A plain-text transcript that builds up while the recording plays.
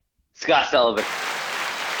Scott Sullivan.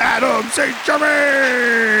 Adam St.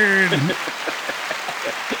 Germain.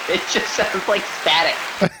 It just sounds like static.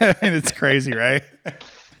 And it's crazy, right?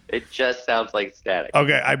 It just sounds like static.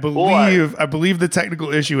 Okay, I believe the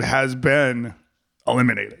technical issue has been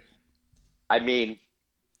eliminated. I mean,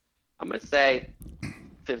 I'm going to say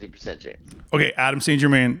 50% chance. Okay, Adam St.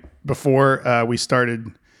 Germain, before we started,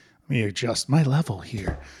 let me adjust my level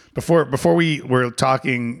here. Before we were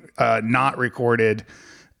talking, not recorded,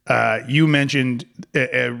 you mentioned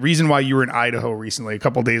a reason why you were in Idaho recently. A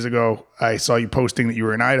couple of days ago, I saw you posting that you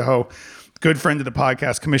were in Idaho. Good friend of the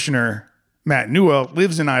podcast, Commissioner Matt Newell,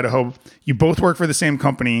 lives in Idaho. You both work for the same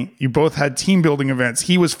company. You both had team building events.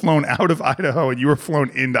 He was flown out of Idaho and you were flown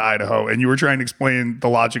into Idaho, and you were trying to explain the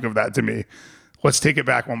logic of that to me. Let's take it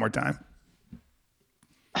back one more time.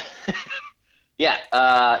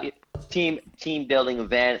 Yeah, team building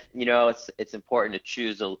event. You know, it's important to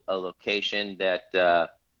choose a location that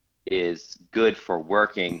is good for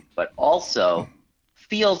working, but also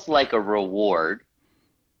feels like a reward.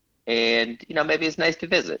 And, you know, maybe it's nice to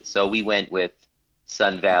visit. So we went with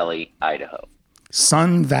Sun Valley, Idaho.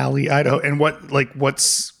 Sun Valley, Idaho. And what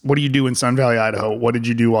do you do in Sun Valley, Idaho? What did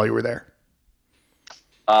you do while you were there?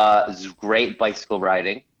 It's great bicycle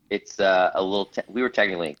riding. It's we were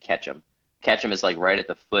technically in Ketchum. Ketchum is like right at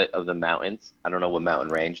the foot of the mountains. I don't know what mountain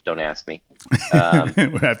range. Don't ask me.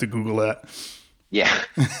 We'll have to Google that. Yeah,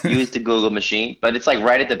 use the Google machine. But it's like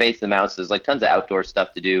right at the base of the mountains. There's like tons of outdoor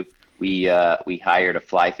stuff to do. We hired a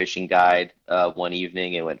fly fishing guide one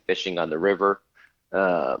evening and went fishing on the river.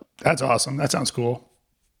 That's awesome. That sounds cool.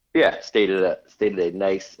 Yeah, stayed at a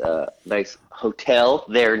nice hotel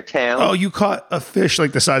there in town. Oh, you caught a fish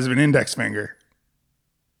like the size of an index finger.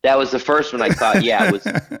 That was the first one I caught. Yeah, it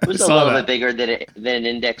was a little bit bigger than an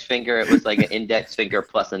index finger. It was like an index finger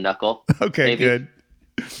plus a knuckle. Okay, maybe. Good.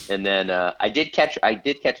 And then I did catch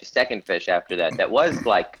a second fish after that. That was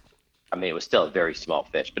like, I mean, it was still a very small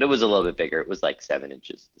fish, but it was a little bit bigger. It was like 7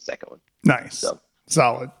 inches, the second one. Nice. So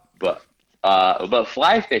solid. But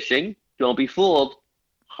fly fishing, don't be fooled,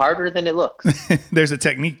 harder than it looks. There's a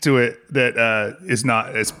technique to it that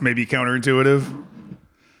it's maybe counterintuitive.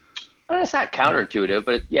 Well, it's not counterintuitive,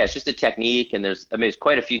 but it's just a technique. And there's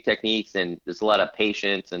quite a few techniques, and there's a lot of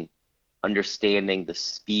patience and understanding the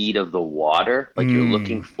speed of the water. Like you're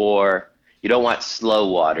looking for. You don't want slow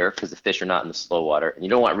water because the fish are not in the slow water, and you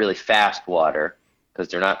don't want really fast water because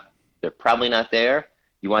they're probably not there.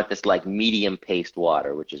 You want this like medium paced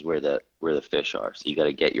water, which is where the fish are. So you got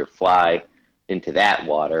to get your fly into that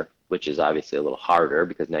water, which is obviously a little harder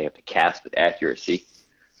because now you have to cast with accuracy.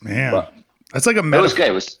 Man, but that's like a metaphor.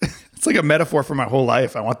 It was good. It's like a metaphor for my whole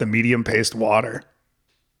life. I want the medium paced water.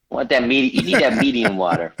 You need that medium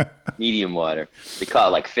water. Medium water. They call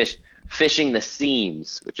it like fishing the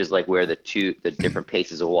seams, which is like where the different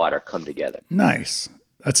paces of water come together. Nice.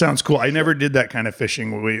 That sounds cool. I never did that kind of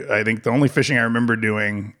fishing. I think the only fishing I remember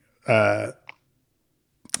doing, I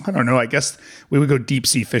don't know. I guess we would go deep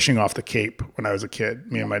sea fishing off the Cape when I was a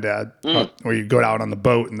kid, me and my dad, where you go out on the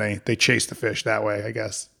boat and they chase the fish that way, I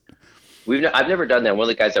guess. I've never done that. One of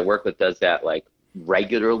the guys I work with does that like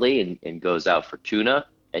regularly and goes out for tuna.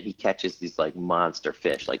 And he catches these like monster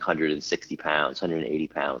fish, like 160 pounds, 180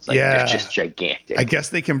 pounds. Like they're just gigantic. I guess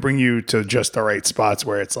they can bring you to just the right spots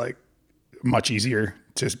where it's like much easier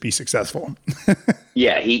to be successful.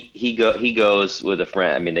 Yeah, he goes with a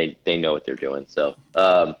friend. I mean, they know what they're doing. So,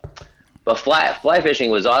 but fly fishing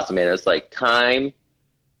was awesome, man. It was like time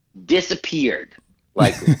disappeared.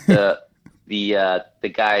 Like the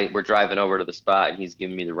guy, we're driving over to the spot and he's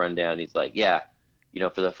giving me the rundown. He's like, yeah,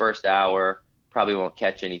 for the first hour, probably won't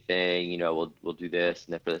catch anything, we'll do this.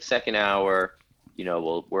 And then for the second hour,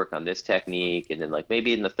 we'll work on this technique. And then like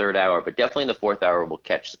maybe in the third hour, but definitely in the fourth hour, we'll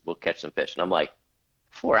catch some fish. And I'm like,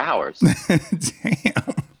 4 hours.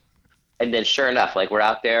 Damn. And then sure enough, like we're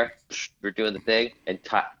out there, we're doing the thing and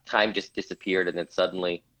time just disappeared. And then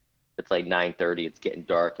suddenly it's like 9:30, it's getting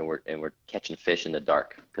dark and we're catching fish in the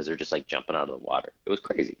dark because they're just like jumping out of the water. It was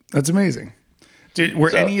crazy. That's amazing.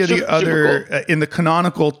 Any of the other cool. In the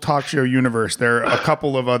canonical talk show universe, there are a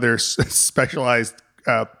couple of other specialized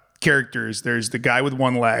characters. There's the guy with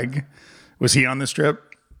one leg. Was he on the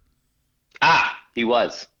strip? He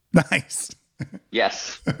was. Nice.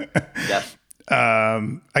 Yes. Yes.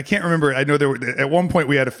 I can't remember. I know at one point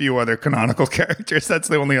we had a few other canonical characters. That's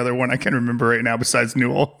the only other one I can remember right now besides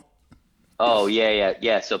Newell. Oh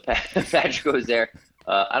yeah. So Patrick was there.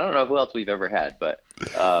 I don't know who else we've ever had, but.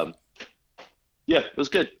 Yeah, it was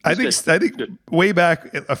good. I think good. Way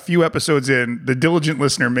back a few episodes in, the diligent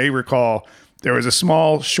listener may recall there was a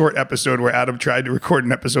small, short episode where Adam tried to record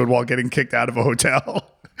an episode while getting kicked out of a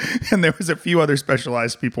hotel. And there was a few other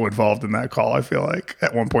specialized people involved in that call, I feel like,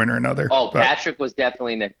 at one point or another. Oh, Patrick was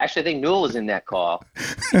definitely in that. Actually, I think Newell was in that call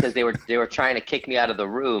because they were trying to kick me out of the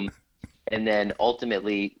room, and then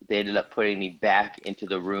ultimately they ended up putting me back into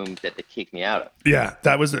the room that they kicked me out of. Yeah,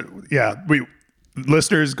 that was it. Yeah,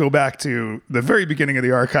 listeners, go back to the very beginning of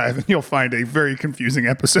the archive, and you'll find a very confusing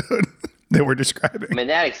episode that we're describing. I mean,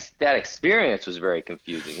 that experience was very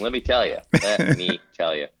confusing. Let me tell you.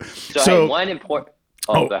 So, hey, one important.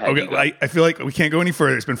 Oh, go ahead. Okay. I feel like we can't go any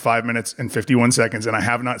further. It's been 5 minutes and 51 seconds, and I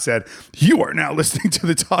have not said, you are now listening to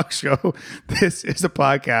the talk show. This is a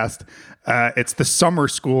podcast. It's the summer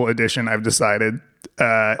school edition, I've decided.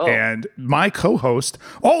 And my co-host,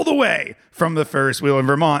 all the way from the Ferris wheel in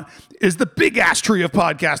Vermont, is the big ass tree of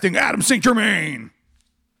podcasting, Adam St. Germain.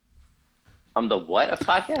 I'm the what of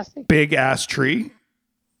podcasting? Big ass tree.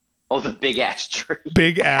 Oh, the big ass tree.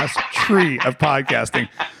 Big ass tree of podcasting.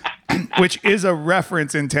 Which is a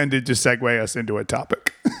reference intended to segue us into a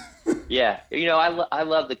topic. Yeah, I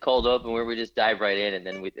love the cold open where we just dive right in, and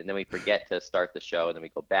then we forget to start the show, and then we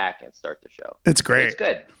go back and start the show. It's great. It's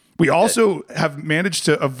good. We also have managed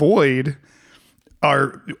to avoid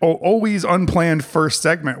our always unplanned first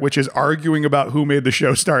segment, which is arguing about who made the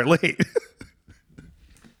show start late.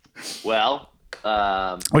 Well,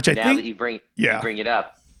 which I now think that you bring it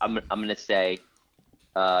up, I'm going to say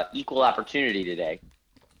equal opportunity today.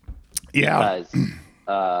 Yeah, because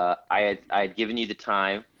I had given you the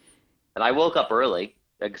time, and I woke up early,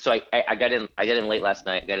 so I got in late last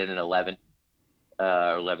night. I got in at 11 or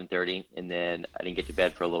 11:30, and then I didn't get to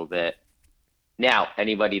bed for a little bit. Now,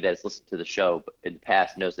 anybody that's listened to the show in the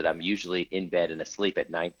past knows that I'm usually in bed and asleep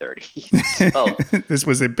at 9:30. So this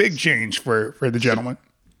was a big change for the gentleman.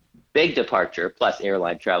 Big departure, plus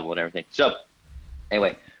airline travel and everything. So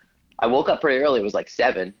anyway. I woke up pretty early. It was like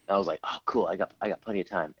 7. I was like, "Oh, cool! I got plenty of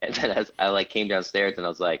time." And then as I came downstairs, and I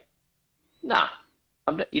was like, "Nah,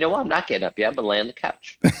 you know what? I'm not getting up yet. I'm gonna lay on the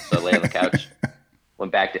couch." So I lay on the couch,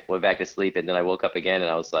 went back to sleep, and then I woke up again, and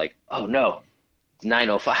I was like, "Oh no, it's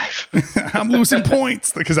 9:05. I'm losing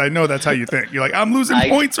points," because I know that's how you think. You're like, "I'm losing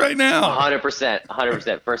points right now."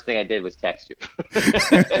 100%. First thing I did was text you.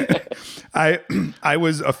 I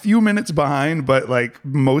was a few minutes behind, but like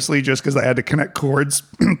mostly just because I had to connect cords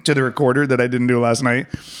to the recorder that I didn't do last night.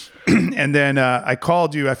 And then I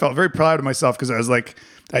called you. I felt very proud of myself because I was like,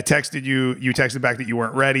 I texted you. You texted back that you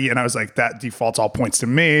weren't ready, and I was like, that defaults all points to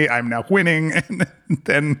me. I'm now winning, and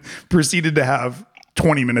then proceeded to have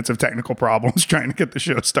 20 minutes of technical problems trying to get the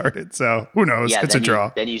show started. So who knows? It's a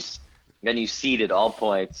draw. Then you seeded all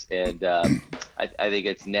points, and I think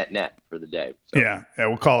it's net for the day. So. Yeah,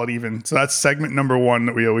 we'll call it even. So that's segment number 1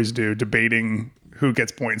 that we always do, debating who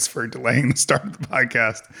gets points for delaying the start of the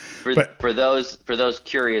podcast. For those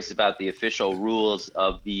curious about the official rules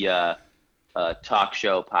of the talk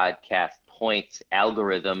show podcast points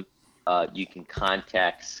algorithm, you can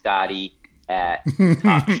contact Scotty at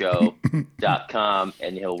talkshow.com,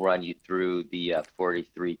 and he'll run you through the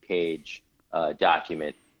 43-page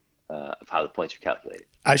document of how the points are calculated.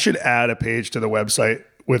 I should add a page to the website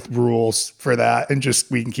with rules for that, and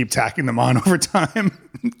just we can keep tacking them on over time.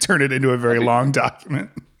 Turn it into a very long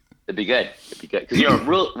document. It'd be good because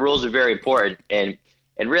rules are very important, and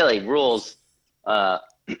really rules. The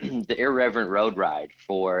Irreverent Road Ride,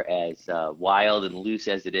 for as wild and loose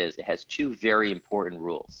as it is, it has 2 very important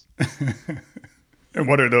rules. And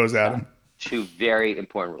what are those, Adam? 2 very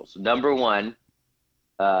important rules. Number 1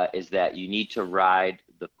 is that you need to ride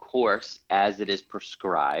the course as it is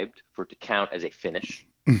prescribed for it to count as a finish.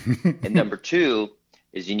 And number 2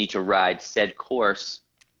 is you need to ride said course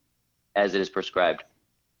as it is prescribed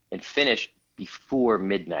and finish before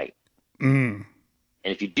midnight. And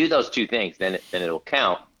if you do those 2 things, then it'll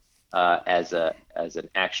count as an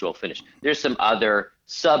actual finish. There's some other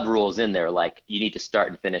sub rules in there, like you need to start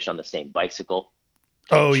and finish on the same bicycle.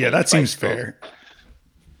 Oh yeah, that seems fair.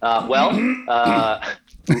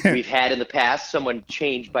 We've had in the past someone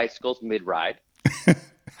change bicycles mid-ride.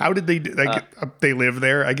 How did they do? They live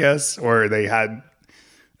there, I guess, or they had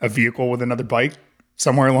a vehicle with another bike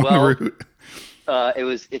somewhere along the route.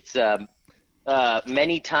 It's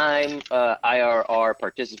many-time IRR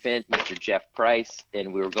participant, Mr. Jeff Price,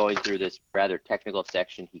 and we were going through this rather technical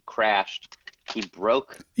section. He crashed. He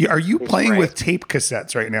broke. Are you playing with tape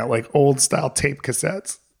cassettes right now, like old-style tape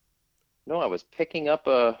cassettes? No, I was picking up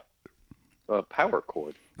a power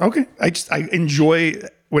cord. Okay. I enjoy,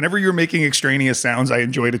 whenever you're making extraneous sounds, I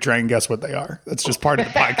enjoy to try and guess what they are. That's just part of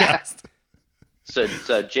the podcast.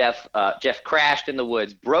 So Jeff crashed in the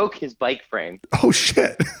woods, broke his bike frame. Oh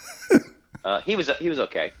shit. He was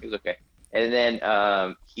okay. And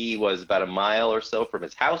then he was about a mile or so from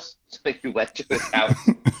his house. So he went to his house,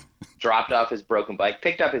 dropped off his broken bike,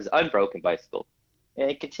 picked up his unbroken bicycle, and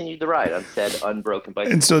he continued the ride on said unbroken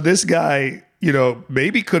bicycle. And so this guy,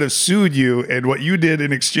 maybe could have sued you, and what you did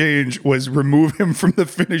in exchange was remove him from the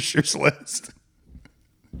finishers list.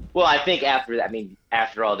 Well, I think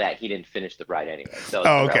after all that, he didn't finish the ride anyway. So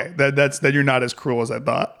oh, okay. Then you're not as cruel as I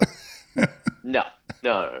thought. No.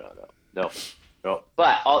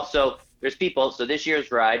 But also, there's people. So this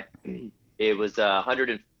year's ride, it was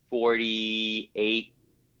 148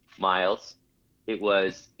 miles. It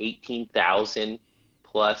was 18,000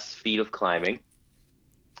 plus feet of climbing.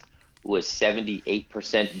 It was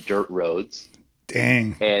 78% dirt roads.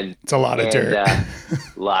 Dang. And it's a lot of dirt. A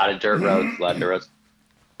lot of dirt roads.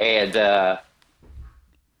 And a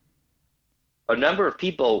number of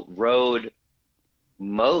people rode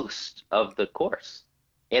most of the course,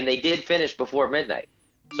 and they did finish before midnight.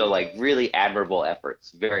 So like really admirable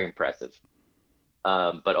efforts, very impressive.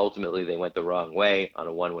 But ultimately they went the wrong way on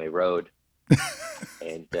a one-way road.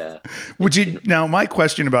 And now my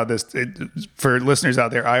question about this for listeners out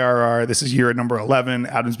there, IRR, this is year number 11.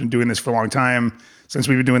 Adam's been doing this for a long time. Since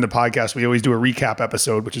we've been doing the podcast, we always do a recap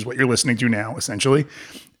episode, which is what you're listening to now, essentially.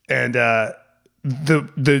 And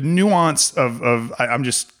the nuance of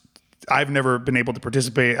I've never been able to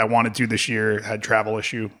participate. I wanted to this year, had travel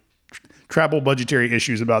budgetary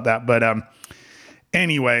issues about that. But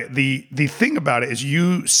anyway, the thing about it is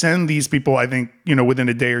you send these people, I think, within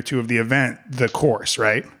a day or two of the event, the course,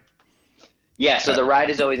 right? Yeah. So the ride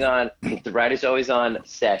is always on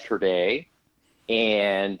Saturday,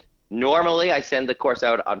 and normally I send the course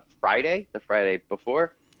out on Friday, the Friday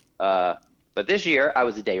before. But this year I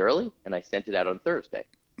was a day early and I sent it out on Thursday.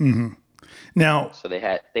 Mm-hmm. Now, so they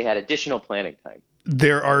had additional planning time.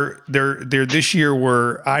 There this year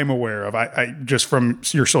were, I'm aware of, I just from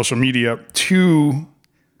your social media, 2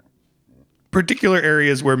 particular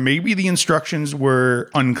areas where maybe the instructions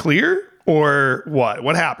were unclear, or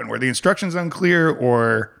what happened? Were the instructions unclear,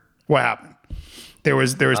 or what happened? There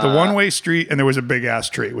was the one-way street, and there was a big ass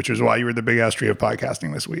tree, which is why you were the big ass tree of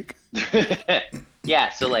podcasting this week.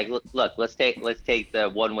 Yeah. So like, look, let's take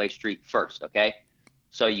the one-way street first. Okay.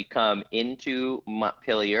 So you come into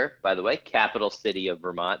Montpelier, by the way, capital city of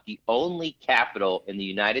Vermont, the only capital in the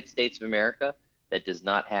United States of America that does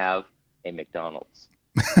not have a McDonald's.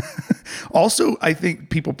 Also, I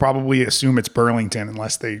think people probably assume it's Burlington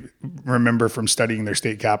unless they remember from studying their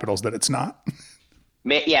state capitals that it's not.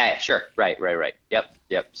 Yeah, sure. Right. Yep.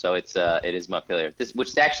 So it is Montpelier. Which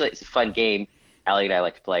is actually, it's a fun game Allie and I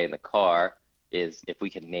like to play in the car, is if we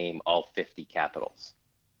can name all 50 capitals.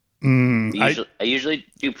 I usually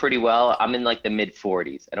do pretty well. I'm in like the mid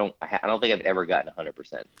 40s. I don't think I've ever gotten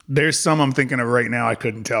 100%. There's some I'm thinking of right now. I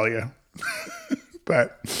couldn't tell you,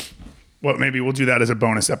 but maybe we'll do that as a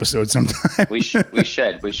bonus episode sometime. we should.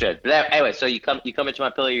 But anyway, so you come into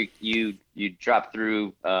Montpelier. You drop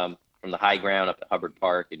through from the high ground up to Hubbard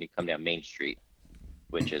Park, and you come down Main Street,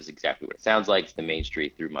 which is exactly what it sounds like. It's the Main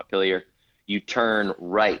Street through Montpelier. You turn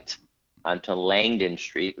right onto Langdon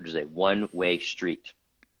Street, which is a one-way street.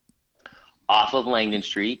 Off of Langdon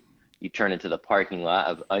Street, you turn into the parking lot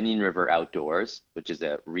of Onion River Outdoors, which is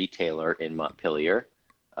a retailer in Montpelier.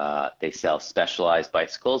 They sell specialized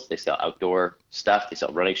bicycles. They sell outdoor stuff. They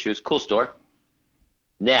sell running shoes. Cool store.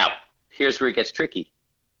 Now, here's where it gets tricky.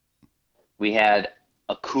 We had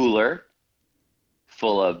a cooler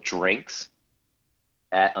full of drinks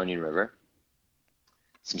at Onion River,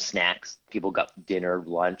 some snacks. People got dinner,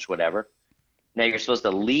 lunch, whatever. Now you're supposed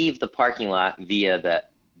to leave the parking lot via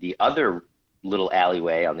the other little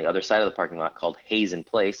alleyway on the other side of the parking lot called Hazen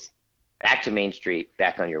Place, back to Main Street,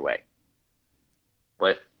 back on your way.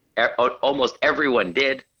 What almost everyone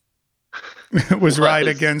did was ride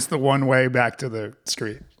against the one way back to the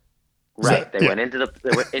street. Right. They went into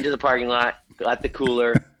the parking lot, got the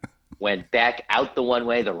cooler, went back out the one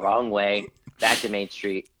way, the wrong way, back to Main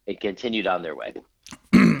Street, and continued on their way.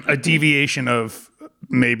 A deviation of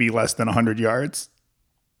maybe less than 100 yards.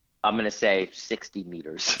 I'm going to say 60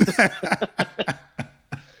 meters.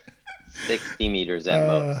 60 meters at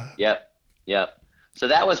most. Yep. So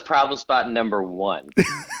that was problem spot number 1.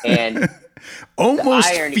 And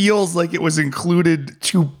almost feels like it was included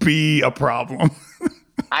to be a problem.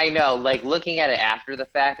 I know. Like looking at it after the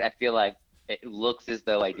fact, I feel like it looks as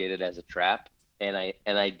though I did it as a trap, and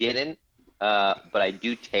I didn't. But I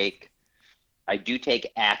do take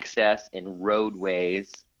access and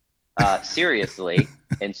roadways seriously.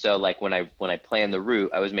 And so like when I plan the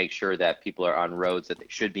route, I always make sure that people are on roads that they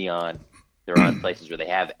should be on. They're on places where they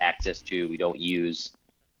have access to. We don't use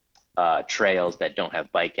trails that don't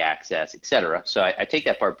have bike access, etc. So I take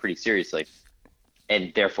that part pretty seriously,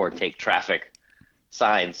 and therefore take traffic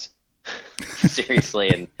signs seriously.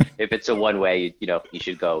 And if it's a one way, you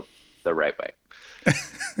should go the right way.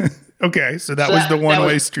 Okay, so that So was the that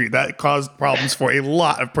one-way was street. That caused problems for a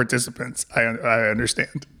lot of participants. I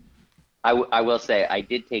understand. I will say I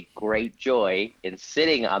did take great joy in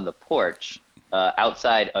sitting on the porch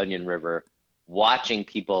outside Onion River, watching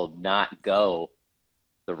people not go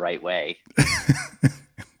the right way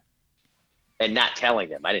and not telling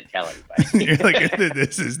them. I didn't tell You're anybody. like,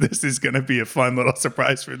 this is going to be a fun little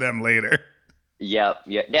surprise for them later. Yep.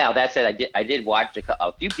 Yeah. Now that said, I did watch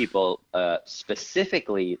a few people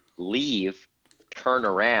specifically leave, turn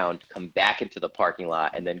around, come back into the parking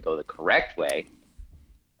lot, and then go the correct way.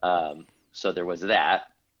 So there was that.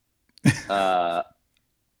 Uh,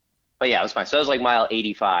 but yeah, it was fine. So it was like mile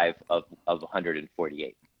 85 of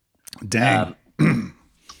 148. Dang.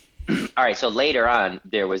 All right. So later on,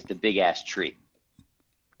 there was the big ass tree,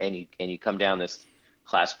 and you come down this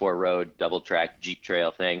class 4 road, double track Jeep trail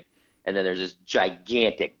thing, and then there's this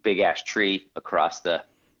gigantic big ass tree across the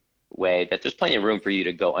way that there's plenty of room for you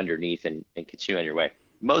to go underneath and continue on your way.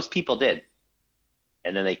 Most people did,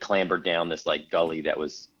 and then they clambered down this like gully that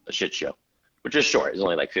was a shit show, which is short. It's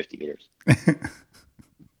only like 50 meters.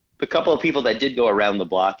 The couple of people that did go around the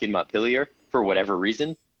block in Montpelier, for whatever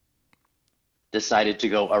reason, decided to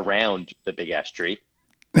go around the big ass tree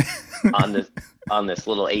on this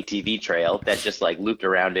little ATV trail that just like looped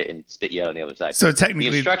around it and spit you out on the other side. So The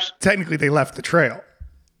instruction, technically they left the trail.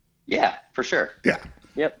 yeah, for sure. Yeah.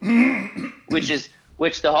 Yep.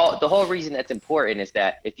 Which the whole reason that's important is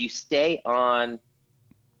that if you stay on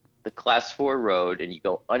the class 4 road and you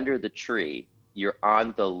go under the tree, you're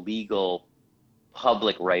on the legal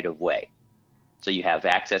public right of way. So you have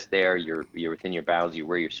access there, you're within your bounds, you're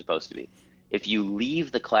where you're supposed to be. If you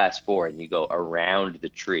leave the class 4 and you go around the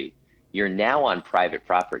tree, you're now on private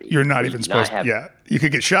property. You're not where even you do supposed have, to. Yeah. You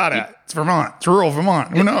could get shot at. It's Vermont. It's rural Vermont.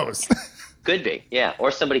 Who knows? Could be, yeah.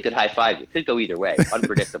 Or somebody could high five you. Could go either way.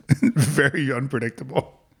 Unpredictable. Very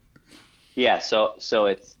unpredictable. Yeah, so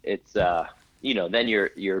it's then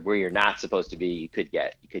you're where you're not supposed to be. You could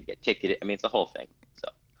get ticketed. I mean, it's a whole thing.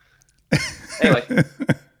 So anyway,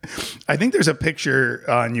 I think there's a picture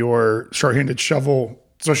on your Shorthanded Shovel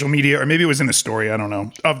social media, or maybe it was in a story, I don't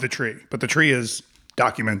know, of the tree. But the tree is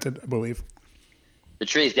documented, I believe. the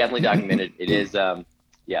tree is definitely documented. It is,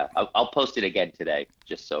 yeah. I'll post it again today,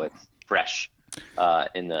 just so it's fresh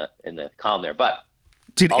in the column there. But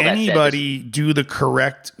Did all that said, anybody do the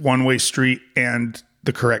correct one-way street and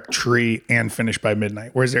the correct tree and finish by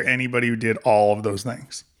midnight? Or is there anybody who did all of those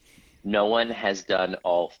things? no one has done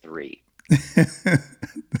all three.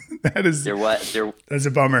 That is That's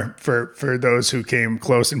a bummer for those who came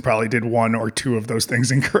close and probably did one or two of those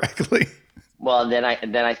things incorrectly. Well, and then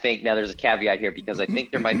I think now there's a caveat here, because I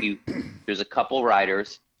think there's a couple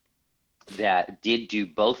riders that did do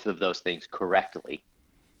both of those things correctly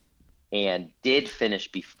and did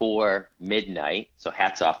finish before midnight. So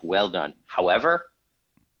hats off, well done. However,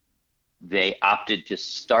 they opted to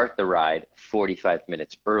start the ride 45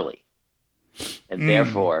 minutes early, and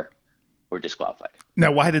therefore were disqualified.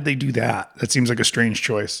 Now, why did they do that? That seems like a strange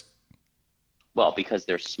choice. Well, because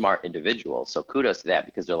they're smart individuals. So kudos to that,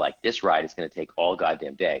 because they're like, this ride is going to take all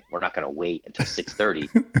goddamn day. We're not going to wait until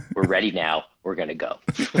 6:30. We're ready now. We're going to go.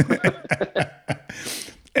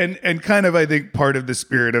 And kind of, I think, part of the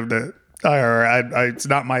spirit of the IRR, it's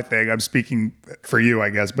not my thing. I'm speaking for you,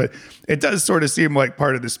 I guess. But it does sort of seem like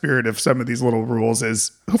part of the spirit of some of these little rules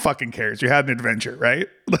is, who fucking cares? You had an adventure, right?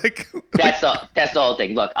 Like That's the whole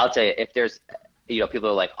thing. Look, I'll tell you, if there's, people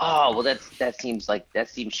are like, oh, well, that seems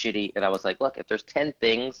shitty. And I was like, look, if there's 10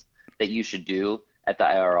 things that you should do at the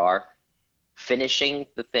IRR, finishing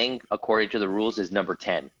the thing according to the rules is number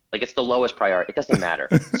 10. Like, it's the lowest priority. It doesn't matter.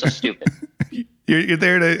 It's so stupid. you're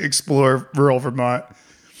there to explore rural Vermont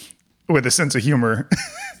with a sense of humor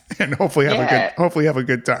and hopefully have a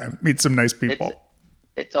good time. Meet some nice people.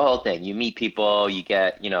 It's a whole thing. You meet people, you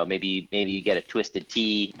get, maybe you get a twisted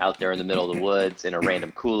tea out there in the middle of the woods in a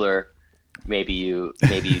random cooler. Maybe you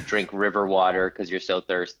drink river water because you're so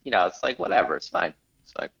thirsty. It's like, whatever. It's fine.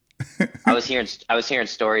 It's fine. I was hearing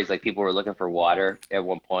stories like people were looking for water at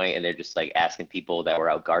one point, and they're just like asking people that were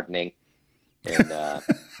out gardening, and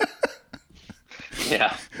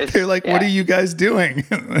yeah, they're like, "What are you guys doing?"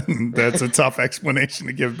 That's a tough explanation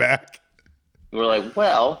to give back. We're like,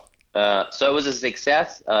 well, so it was a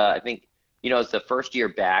success. I think it's the first year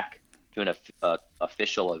back doing an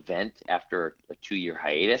official event after a 2-year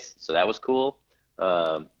hiatus, so that was cool.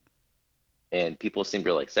 And people seemed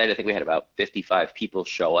really excited. I think we had about 55 people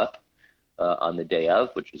show up. on the day of,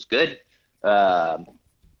 which was good. Yeah,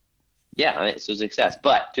 I mean, it was a success.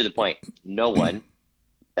 But to the point, no one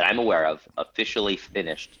that I'm aware of officially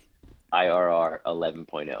finished IRR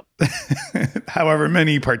 11.0. However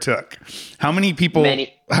many partook. How many people,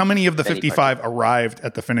 how many of the 55 arrived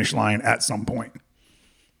at the finish line at some point?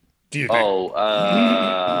 Do you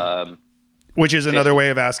think? Which is another way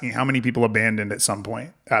of asking how many people abandoned at some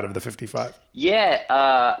point out of the 55.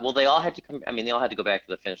 Yeah, well, they all had to come. I mean, they all had to go back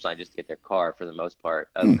to the finish line just to get their car for the most part.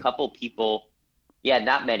 A couple people, yeah,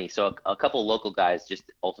 not many. So a couple local guys just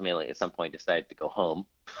ultimately at some point decided to go home,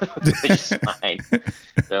 which is fine.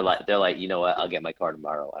 They're like, you know what? I'll get my car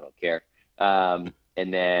tomorrow. I don't care. And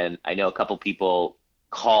then I know a couple people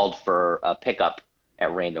called for a pickup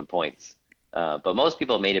at random points. But most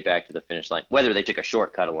people made it back to the finish line. Whether they took a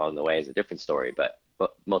shortcut along the way is a different story, but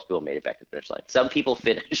most people made it back to the finish line. Some people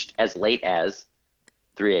finished as late as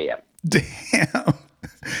 3 a.m. Damn.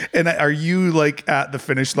 And are you like at the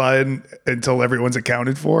finish line until everyone's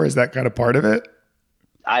accounted for? Is that kind of part of it?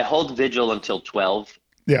 I hold vigil until 12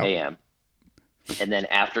 a.m. And then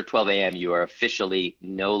after 12 a.m., you are officially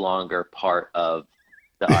no longer part of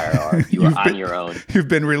the IRR. You are on your own. You've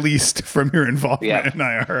been released from your involvement in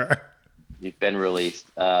IRR. You've been released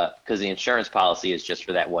because the insurance policy is just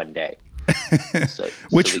for that one day.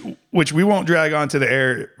 Which we won't drag onto the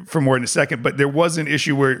air for more than a second, but there was an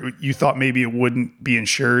issue where you thought maybe it wouldn't be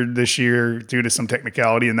insured this year due to some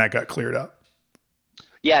technicality, and that got cleared up.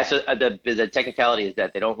 Yeah, so the technicality is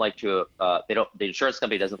that they don't like to the insurance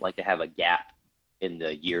company doesn't like to have a gap in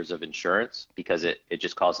the years of insurance because it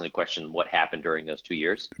just calls into question what happened during those 2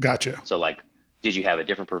 years. Gotcha. So like, did you have a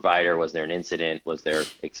different provider? Was there an incident? Was there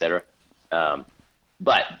et cetera?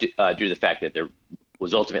 But due to the fact that there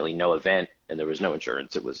was ultimately no event and there was no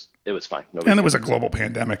insurance, it was fine. And it was a global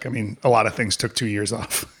pandemic. I mean, a lot of things took 2 years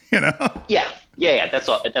off, you know? Yeah. That's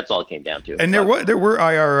all it came down to. And there were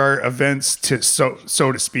IRR events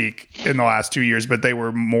so to speak in the last 2 years, but they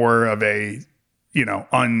were more of a, you know,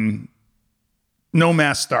 no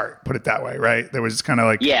mass start, put it that way, right? There was kind of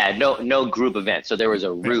like no group event. So there was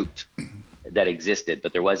a route that existed,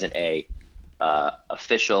 but there wasn't a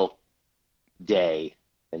official day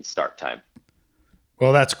and start time.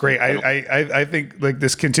 Well, that's great. I think like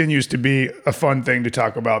this continues to be a fun thing to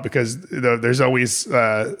talk about because there's always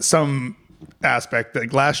some aspect.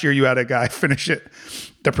 Like last year, you had a guy finish it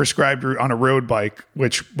the prescribed route on a road bike,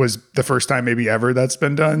 which was the first time maybe ever that's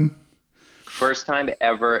been done. First time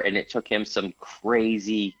ever, and it took him some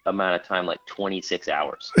crazy amount of time, like 26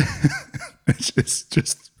 hours. It's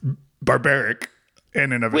just barbaric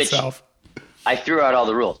in and of itself. I threw out all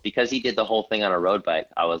the rules because he did the whole thing on a road bike.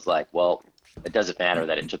 I was like, well, it doesn't matter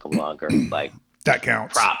that it took him longer. Like that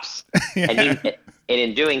counts. Props. And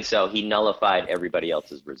in doing so, he nullified everybody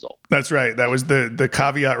else's result. That's right. That was the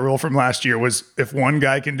caveat rule from last year was if one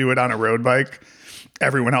guy can do it on a road bike,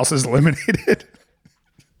 everyone else is eliminated.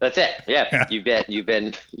 That's it. Yeah. You've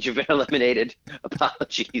been eliminated.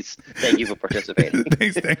 Apologies. Thank you for participating.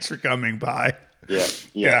 Thanks for coming by.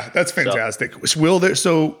 Yeah. That's fantastic.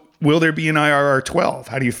 So, will there be an IRR 12?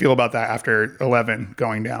 How do you feel about that after 11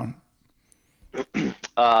 going down?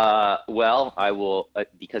 Well, I will,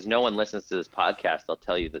 because no one listens to this podcast, I'll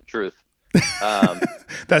tell you the truth.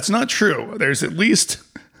 That's not true. There's at least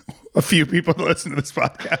a few people that listen to this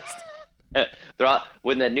podcast.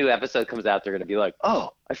 When the new episode comes out, they're going to be like,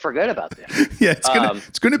 oh, I forgot about this. Yeah,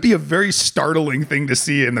 it's gonna be a very startling thing to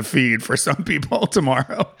see in the feed for some people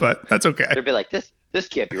tomorrow, but that's okay. They'll be like, this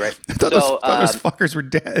can't be right. I thought those fuckers were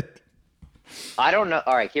dead. I don't know.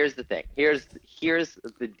 All right, here's the thing. Here's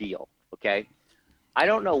the deal, okay? I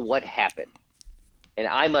don't know what happened, and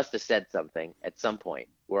I must have said something at some point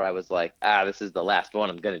where I was like, this is the last one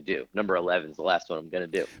I'm going to do. Number 11 is the last one I'm going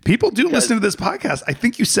to do. People do listen to this podcast. I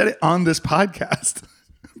think you said it on this podcast.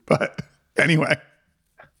 But anyway.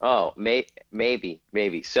 Oh, maybe.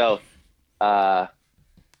 So throughout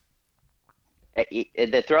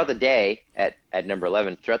the day at number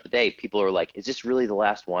 11, throughout the day, people are like, is this really the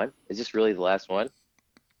last one? Is this really the last one?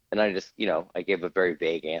 And I just, I gave a very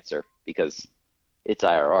vague answer because it's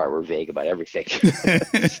IRR. We're vague about everything.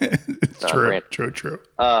 True.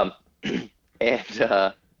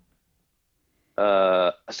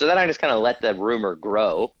 So then I just kind of let the rumor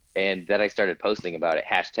grow, and then I started posting about it.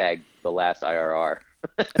 Hashtag the last IRR.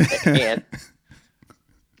 But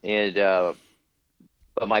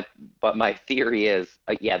my theory is,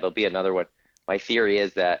 there'll be another one. My theory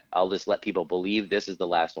is that I'll just let people believe this is the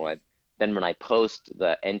last one. Then when I post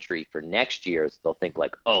the entry for next year's, they'll think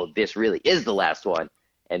like, oh, this really is the last one.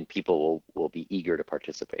 And people will be eager to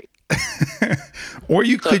participate. or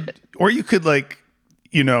you could like,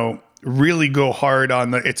 really go hard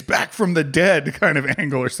on the "it's back from the dead" kind of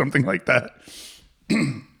angle or something like that.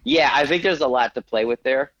 Yeah, I think there's a lot to play with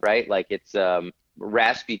there, right? Like it's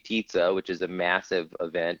Rasputitsa, which is a massive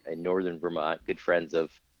event in northern Vermont. Good friends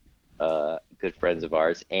of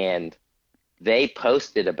ours, and they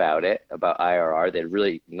posted about it, about IRR. They had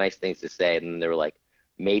really nice things to say, and then they were like,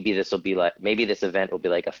 maybe this event will be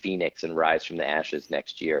like a phoenix and rise from the ashes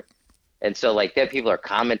next year. And so like then people are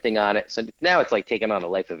commenting on it. So now it's like taking on a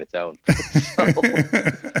life of its own.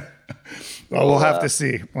 Well, we'll have to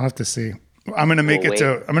see. We'll have to see. I'm gonna make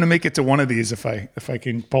it to one of these if I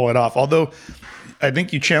can pull it off. Although I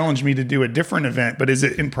think you challenged me to do a different event, but is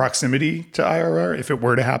it in proximity to IRR if it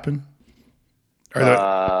were to happen?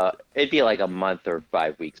 It'd be like a month or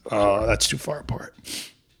 5 weeks before. Oh, that's too far apart.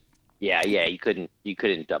 Yeah, you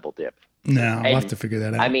couldn't double dip. No, I'll have to figure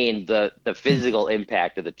that out. I mean, the physical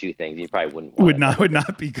impact of the two things, you probably wouldn't would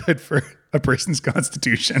not be good for a person's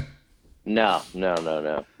constitution. No.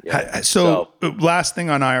 Yeah. So last thing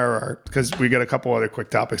on IRR, because we got a couple other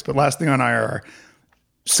quick topics, but last thing on IRR,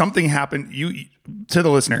 something happened. You to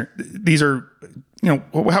the listener, these are,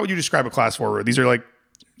 how would you describe a class 4 road? These are like,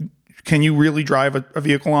 can you really drive a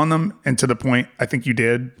vehicle on them? And to the point, I think you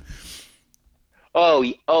did. Oh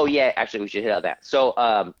yeah. Actually, we should hit on that.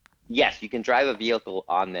 So, yes, you can drive a vehicle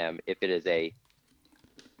on them if it is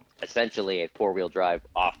essentially a 4-wheel drive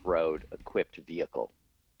off-road equipped vehicle.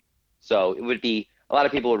 So it would be, a lot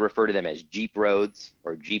of people would refer to them as Jeep roads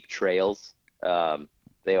or Jeep trails.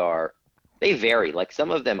 They vary. Like some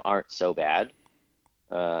of them aren't so bad,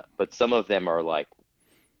 but some of them are like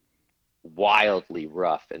wildly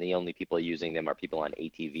rough, and the only people using them are people on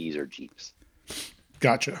ATVs or Jeeps.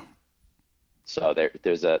 Gotcha. So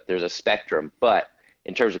there's a spectrum, but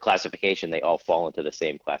in terms of classification, they all fall into the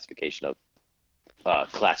same classification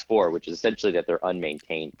of class 4, which is essentially that they're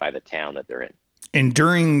unmaintained by the town that they're in. And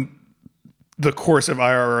during the course of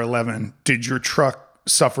IRR 11, did your truck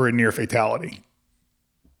suffer a near fatality?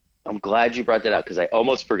 I'm glad you brought that up because I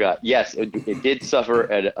almost forgot. Yes, it did suffer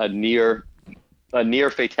a near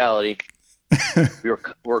fatality.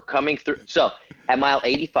 We're coming through. So at mile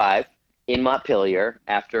 85 in Montpelier,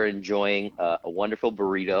 after enjoying a wonderful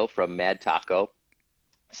burrito from Mad Taco,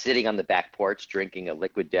 sitting on the back porch drinking a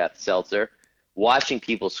Liquid Death seltzer, watching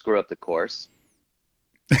people screw up the course.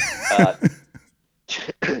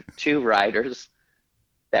 Two riders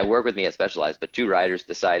that work with me at Specialized, but two riders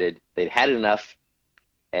decided they'd had enough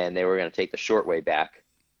and they were going to take the short way back,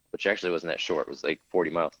 which actually wasn't that short. It was like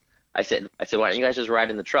 40 miles. I said, why don't you guys just ride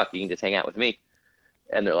in the truck? You can just hang out with me.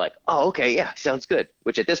 And they're like, oh, okay, yeah, sounds good.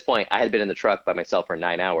 Which at this point, I had been in the truck by myself for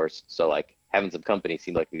 9 hours. So like having some company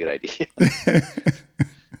seemed like a good idea.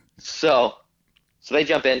 So they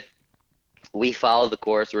jump in. We follow the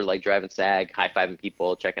course. We're like driving SAG, high-fiving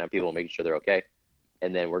people, checking on people, making sure they're okay.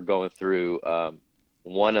 And then we're going through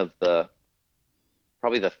one of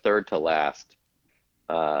probably the third to last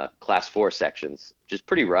class 4 sections, which is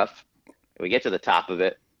pretty rough. And we get to the top of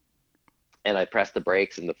it, and I press the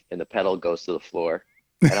brakes, and the pedal goes to the floor.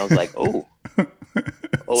 And I was like, oh,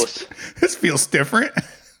 this feels different.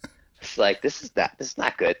 It's like, this is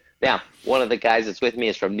not good. Now, one of the guys that's with me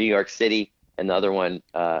is from New York City, and the other one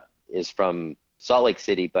is from Salt Lake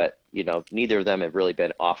City, but neither of them have really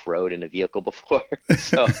been off-road in a vehicle before.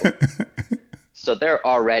 So they're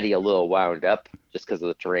already a little wound up just because of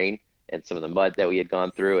the terrain and some of the mud that we had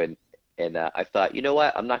gone through. And I thought, you know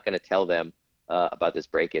what? I'm not going to tell them about this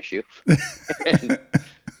brake issue.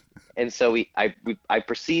 and so I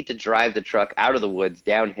proceed to drive the truck out of the woods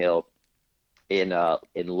downhill in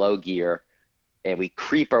low gear, and we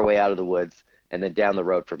creep our way out of the woods and then down the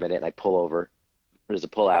road for a minute, and I pull over. There's a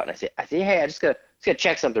pull out, and I say, hey, I just gotta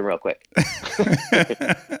check something real quick.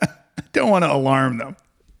 Don't want to alarm them.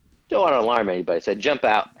 Don't want to alarm anybody. So I jump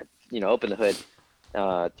out, open the hood.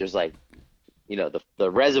 There's like, the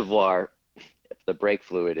reservoir, the brake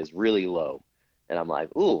fluid is really low. And I'm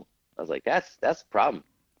like, ooh. I was like, that's a problem.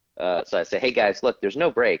 So I say, hey guys, look, there's no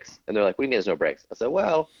brakes. And they're like, what do you mean there's no brakes? I said,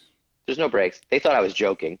 well, there's no brakes. They thought I was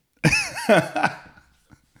joking.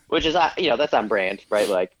 Which is, that's on brand, right?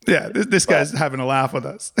 Like, yeah, this guy's having a laugh with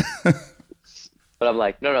us. But I'm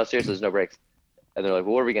like, no, seriously, there's no brakes. And they're like,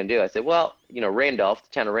 well, what are we going to do? I said, well, Randolph, the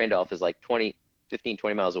town of Randolph is like 15,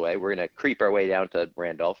 20 miles away. We're going to creep our way down to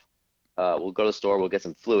Randolph. We'll go to the store. We'll get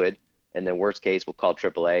some fluid. And then worst case, we'll call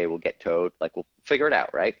AAA. We'll get towed. Like, we'll figure it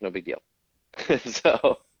out, right? No big deal.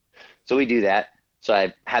 So we do that. So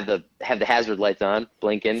I have the hazard lights on,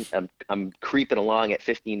 blinking. I'm creeping along at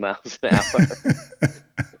 15 miles an hour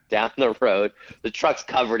down the road. The truck's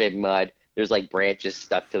covered in mud. There's like branches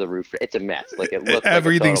stuck to the roof. It's a mess. Like it looks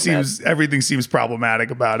everything like a total seems mess. Everything seems problematic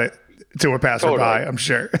about it to a passerby, Totally. I'm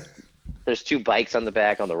sure. there's two bikes on the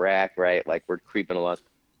back on the rack, right? Like we're creeping along.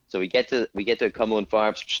 So we get to Cumberland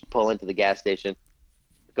Farms, pull into the gas station,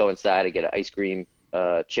 go inside, and get an ice cream,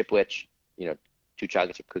 Chipwich, you know, two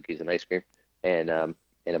chocolate chip cookies and ice cream, and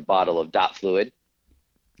a bottle of dot fluid,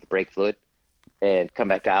 brake fluid, and come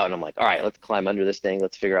back out. And I'm like, all right, let's climb under this thing.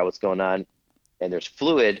 Let's figure out what's going on. And there's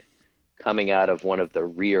fluid coming out of one of the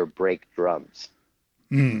rear brake drums.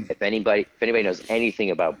 If anybody knows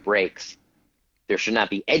anything about brakes, there should not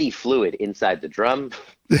be any fluid inside the drum.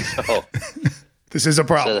 So this is a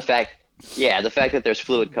problem. So the fact that there's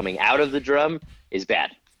fluid coming out of the drum is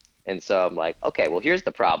bad. And so I'm like, okay, well, here's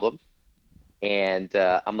the problem. And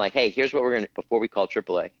I'm like, hey, here's what we're going to, before we call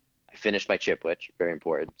AAA, I finished my Chipwich, very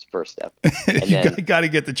important, it's the first step. And you got to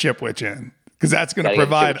get the Chipwich in, because that's going to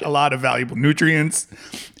provide a lot of valuable nutrients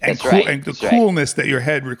and, coolness that your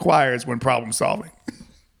head requires when problem solving.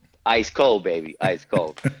 Ice cold, baby, ice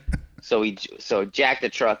cold. So jack the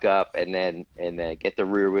truck up and then get the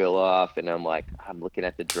rear wheel off, and I'm looking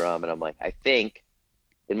at the drum, and I'm like, I think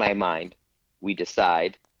in my mind we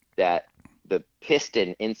decide that the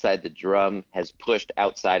piston inside the drum has pushed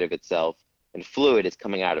outside of itself and fluid is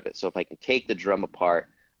coming out of it. So if I can take the drum apart,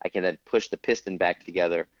 I can then push the piston back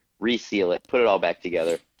together, reseal it, put it all back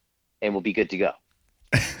together, and we'll be good to go.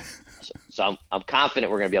 So I'm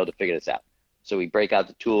confident we're going to be able to figure this out. So we break out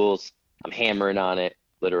the tools. I'm hammering on it,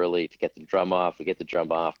 literally, to get the drum off. We get the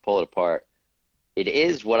drum off, pull it apart. It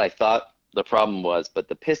is what I thought the problem was, but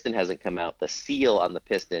the piston hasn't come out. The seal on the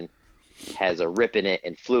piston has a rip in it,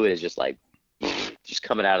 and fluid is just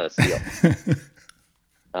coming out of the seal.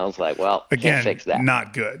 I was like, well, again, can't fix that.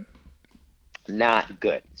 Not good. Not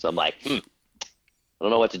good. So I'm like, I don't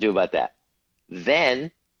know what to do about that.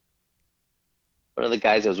 Then one of the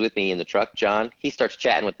guys that was with me in the truck, John, he starts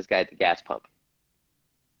chatting with this guy at the gas pump.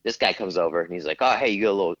 This guy comes over and he's like, oh, hey, you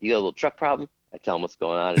got a little truck problem? I tell him what's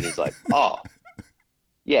going on, and he's like, oh,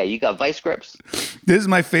 yeah, you got vice grips? This is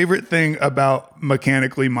my favorite thing about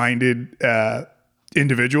mechanically minded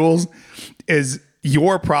individuals is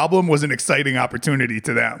your problem was an exciting opportunity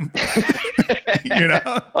to them. You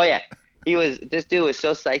know? Oh, yeah. This dude was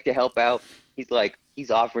so psyched to help out.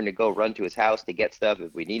 He's offering to go run to his house to get stuff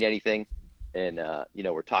if we need anything. And,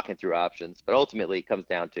 we're talking through options. But ultimately, it comes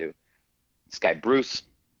down to this guy, Bruce,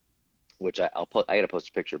 which I got to post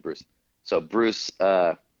a picture of Bruce. So Bruce,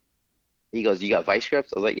 he goes, you got vice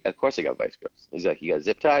grips? I was like, yeah, of course I got vice grips. He's like, you got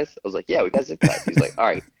zip ties? I was like, yeah, we got zip ties. He's like, all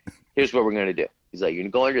right, here's what we're going to do. He's like, you're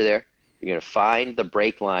going to go under there. You're going to find the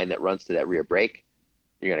brake line that runs to that rear brake.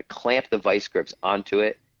 You're going to clamp the vice grips onto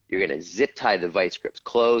it. You're going to zip tie the vice grips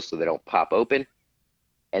closed so they don't pop open.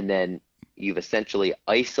 And then you've essentially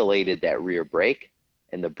isolated that rear brake,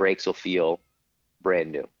 and the brakes will feel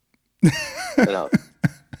brand new.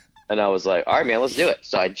 And I was like, all right, man, let's do it.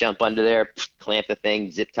 So I jump under there, clamp the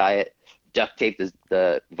thing, zip tie it, duct tape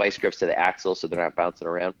the vice grips to the axle so they're not bouncing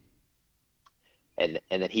around. And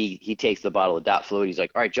then he takes the bottle of dot fluid. He's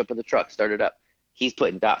like, all right, jump in the truck, start it up. He's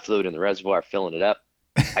putting dot fluid in the reservoir, filling it up.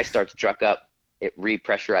 I start the truck up. It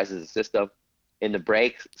repressurizes the system. And the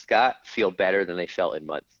brakes, Scott, feel better than they felt in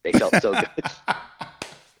months. They felt so good.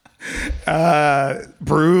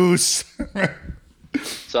 Bruce.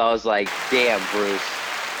 So I was like, damn, Bruce.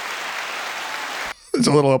 It's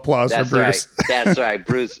a little applause for Bruce. Right. That's right.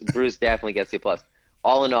 Bruce definitely gets the applause.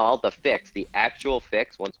 All in all, the actual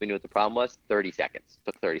fix, once we knew what the problem was, 30 seconds.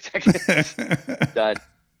 Took 30 seconds. Done.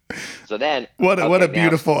 So then, what a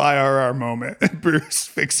beautiful IRR moment. Bruce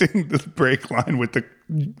fixing the brake line with the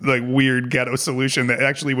weird ghetto solution that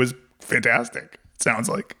actually was fantastic. It sounds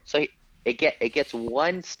like. So it gets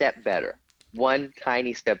one step better, one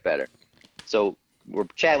tiny step better. So we're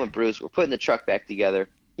chatting with Bruce. We're putting the truck back together.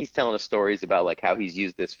 He's telling us stories about how he's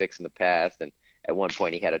used this fix in the past, and at one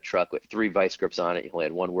point he had a truck with 3 vice grips on it. He only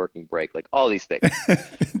had 1 working brake, all these things.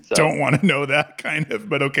 So, don't want to know that kind of,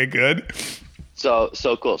 but okay, good. So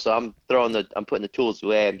cool. So I'm putting the tools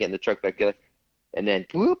away. I'm getting the truck back together, and then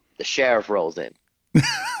whoop, the sheriff rolls in.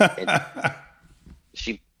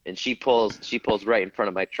 And she pulls right in front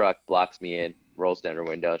of my truck, blocks me in, rolls down her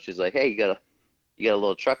window. She's like, "Hey, you got a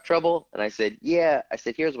little truck trouble?" And I said, "Yeah." I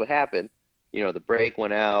said, "Here's what happened. The brake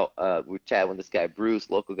went out. We chatted with this guy, Bruce,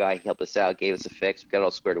 local guy. He helped us out, gave us a fix. We got it all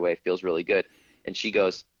squared away. Feels really good." And she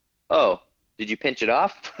goes, "Oh, did you pinch it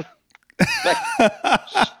off?"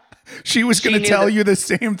 She was going to tell you the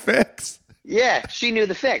same fix. Yeah, she knew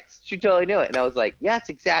the fix. She totally knew it. And I was like, yeah, that's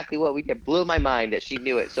exactly what we did. It blew my mind that she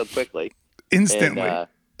knew it so quickly. Instantly. And,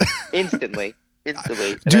 instantly.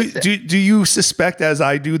 Do you suspect, as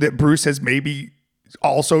I do, that Bruce has maybe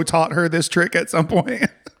also taught her this trick at some point?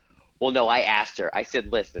 Well, no, I asked her. I said,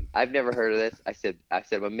 listen, I've never heard of this. I said,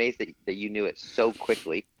 I'm amazed that you knew it so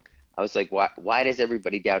quickly. I was like, why does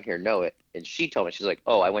everybody down here know it? And she told me, she's like,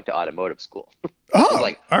 oh, I went to automotive school. I was Oh,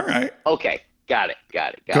 like, all right. okay, got it,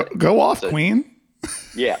 got it, Go got it. go off, So Queen.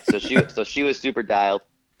 yeah, so she was super dialed.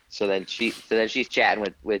 So then she's chatting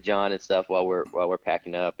with John and stuff while we're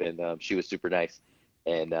packing up, and she was super nice.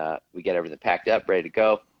 And we get everything packed up, ready to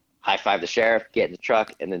go. High five the sheriff, get in the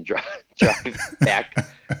truck, and then drive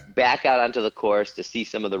back out onto the course to see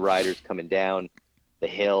some of the riders coming down the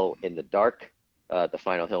hill in the dark, the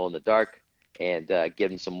final hill in the dark, and give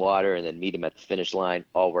them some water, and then meet them at the finish line.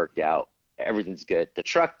 All worked out. Everything's good. The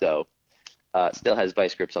truck though still has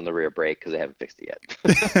vice grips on the rear brake because they haven't fixed it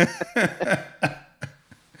yet.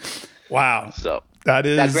 Wow. So That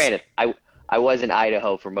now, is, granted, I was in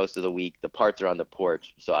Idaho for most of the week. The parts are on the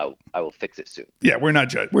porch, so I will fix it soon. yeah, we're not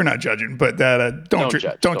judging, but that Don't judge.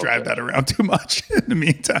 don't Don't drive judge. that around too much in the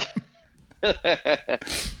meantime.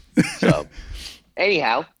 So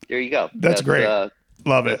anyhow, there you go. That's great.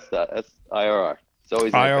 Love it. That's IRR. It's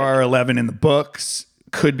always an IRR 11 in the books.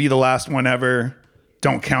 Could be the last one ever.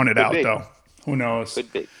 Don't count it out be. though. Who knows?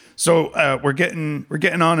 Could be. So we're getting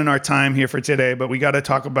on in our time here for today, but we got to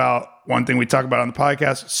talk about one thing we talk about on the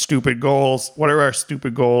podcast: stupid goals. What are our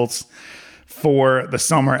stupid goals for the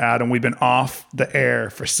summer, Adam? We've been off the air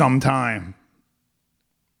for some time.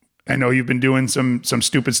 I know you've been doing some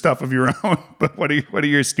stupid stuff of your own, but what are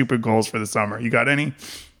your stupid goals for the summer? You got any?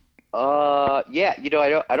 Yeah,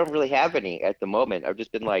 I don't really have any at the moment. I've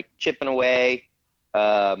just been like chipping away.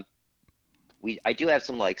 I do have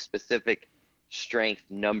some like specific strength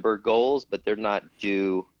number goals, but they're not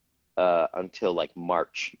due until like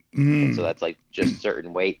March. And so that's like just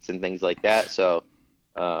certain weights and things like that. So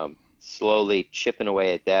slowly chipping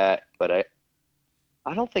away at that, but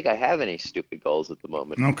I don't think I have any stupid goals at the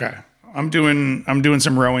moment. Okay. I'm doing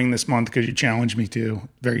some rowing this month because you challenged me to.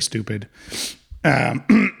 Very stupid.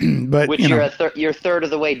 But Which you're a third of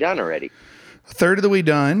the way done already. a third of the way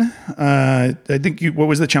done. I think what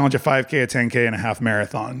was the challenge? A 5K, a 10K, and a half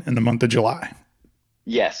marathon in the month of July.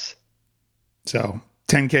 Yes. So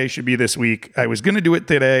 10K should be this week. I was going to do it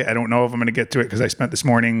today. I don't know if I'm going to get to it because I spent this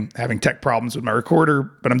morning having tech problems with my recorder,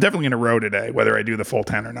 but I'm definitely going to row today, whether I do the full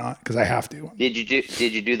 10 or not, because I have to. Did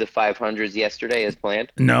you do the 500s yesterday as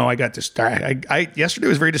planned? No, I got distracted. Yesterday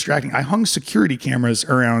was very distracting. I hung security cameras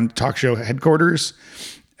around talk show headquarters.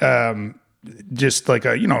 Just like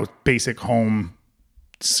a, basic home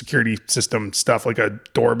security system stuff, like a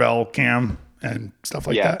doorbell cam and stuff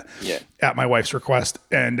like that. Yeah. At my wife's request.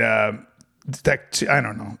 And, I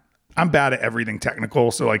don't know. I'm bad at everything technical.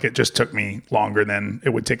 So like it just took me longer than it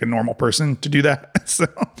would take a normal person to do that. So,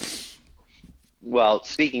 Well,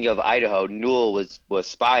 speaking of Idaho, Newell was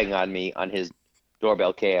spying on me on his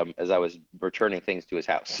doorbell cam as I was returning things to his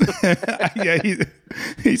house. yeah,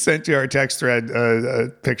 he sent you our text thread a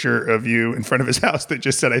picture of you in front of his house that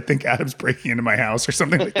just said, I think Adam's breaking into my house or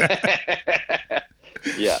something like that.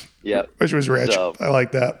 Yeah. Which was rich. So- I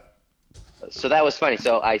like that. So that was funny.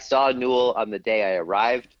 So I saw Newell on the day I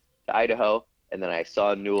arrived to Idaho, and then I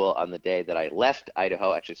saw Newell on the day that I left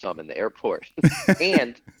Idaho. Actually saw him in the airport.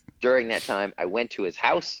 And during that time, I went to his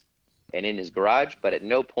house and in his garage, but at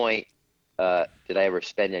no point did I ever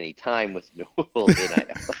spend any time with Newell in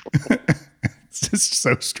Idaho. It's just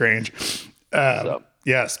so strange. So,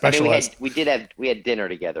 Yeah, I special. mean, we had dinner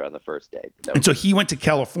together on the first day. That And so he went to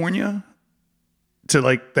California to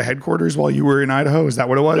like the headquarters while you were in Idaho. Is that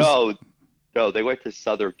what it was? No, they went to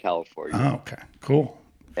Southern California. Oh, okay, cool.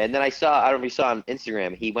 And then I don't know if you saw on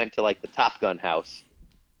Instagram, he went to like the Top Gun house,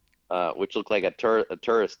 which looked like a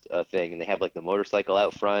tourist thing, and they have like the motorcycle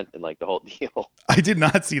out front and like the whole deal. I did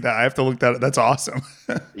not see that. I have to look that up. That's awesome.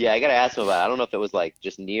 Yeah, I gotta ask him about it. I don't know if it was like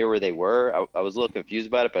just near where they were. I was a little confused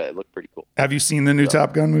about it, but it looked pretty cool. Have you seen the new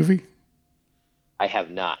Top Gun movie? I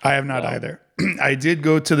have not. I have not No. either. I did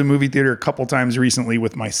go to the movie theater a couple times recently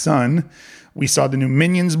with my son. We saw the new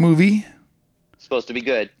Minions movie. Supposed to be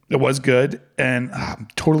good. It was good. And I'm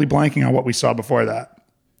totally blanking on what we saw before that.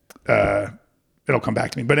 It'll come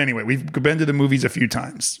back to me. But anyway, we've been to the movies a few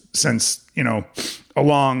times since, a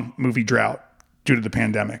long movie drought due to the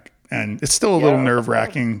pandemic. And it's still a little nerve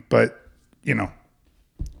wracking, but, I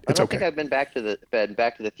it's don't think okay. I've been back to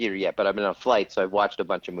the theater yet, but I've been on a flight, so I've watched a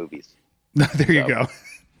bunch of movies. There you go.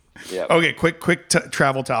 Yeah. Okay, quick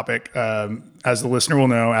travel topic. As the listener will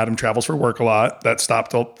know, Adam travels for work a lot. That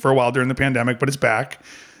stopped for a while during the pandemic, but it's back.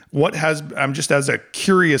 I'm just as a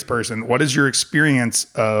curious person, what is your experience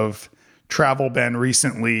of travel been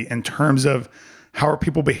recently in terms of how are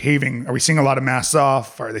people behaving? Are we seeing a lot of masks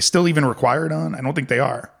off? Are they still even required on? I don't think they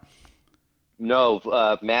are. No,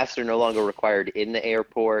 masks are no longer required in the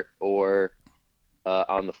airport or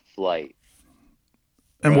on the flight.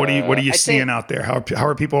 And what are you I'd seeing say out there? How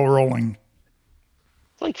are people rolling?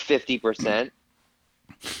 it's like 50%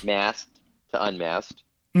 masked to unmasked.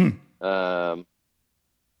 Mm, Um,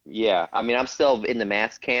 yeah, I mean, I'm still in the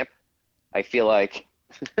mask camp. I feel like,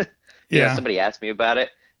 yeah. somebody asked me about it.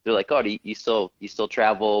 They're like, "Oh, do you still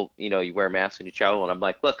travel? You wear a mask when you travel?" And I'm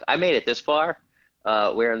like, "Look, I made it this far,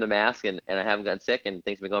 wearing the mask, and I haven't gotten sick, and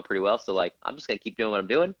things have been going pretty well. So like, I'm just gonna keep doing what I'm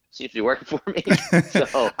doing. Seems to be working for me."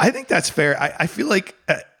 So I think that's fair. I feel like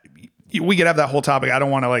we could have that whole topic. I don't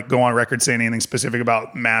want to like go on record saying anything specific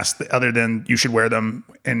about masks other than you should wear them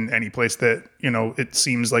in any place that, it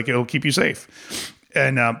seems like it'll keep you safe.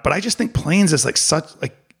 And, but I just think planes is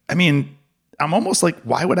like I mean, I'm almost like,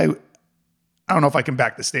 why would I don't know if I can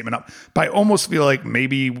back this statement up, but I almost feel like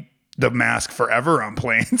maybe the mask forever on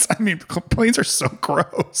planes. I mean, planes are so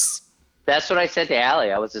gross. that's what I said to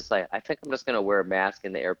Allie. I was just like, I think I'm just gonna wear a mask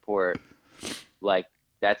in the airport. Like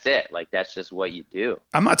that's it. Like that's just what you do.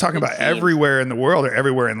 I'm not talking It about seems. everywhere in the world or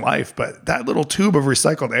everywhere in life, but that little tube of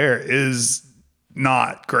recycled air is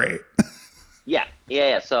not great. Yeah, yeah,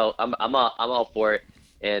 yeah. So I'm all for it.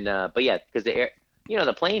 And but yeah, because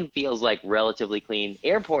the plane feels like relatively clean.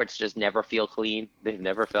 Airports just never feel clean. They've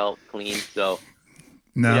never felt clean. So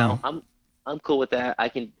No. I'm cool with that. I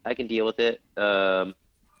can deal with it.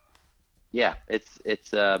 Yeah,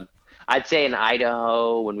 it's. I'd say in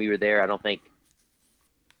Idaho when we were there, I don't think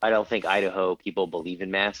Idaho people believe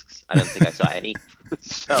in masks. I don't think I saw any.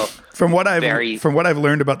 So From what very. I've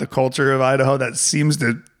learned about the culture of Idaho, that seems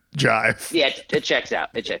to jive. Yeah, it checks out.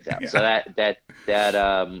 It checks out. So Yeah. that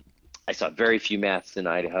I saw very few masks in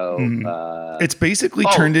Idaho. It's basically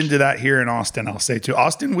Oh, turned into that here in Austin, I'll say too.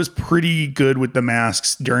 Austin was pretty good with the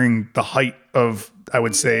masks during the height of, I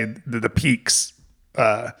would say, the peaks.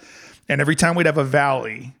 And every time we'd have a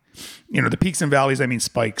valley, the peaks and valleys, I mean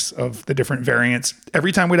spikes of the different variants.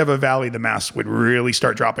 Every time we'd have a valley, the masks would really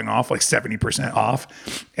start dropping off, like 70%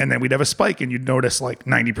 off. And then we'd have a spike and you'd notice like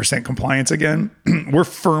 90% compliance again. We're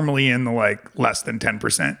firmly in the like less than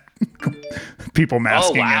 10% people oh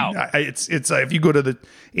masking. wow. And it's if you go to the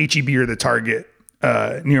HEB or the Target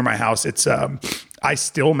near my house, it's I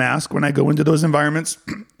still mask when I go into those environments,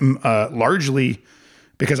 largely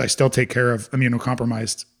because I still take care of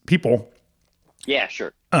immunocompromised people Yeah,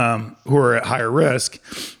 sure. who are at higher risk.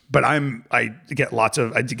 But I get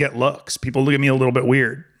looks. People look at me a little bit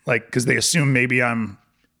weird, like because they assume maybe I'm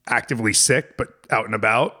actively sick, but out and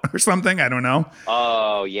about or something. I don't know.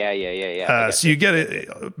 Oh yeah, yeah, yeah, yeah. I get So you get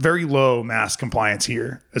a very low mask compliance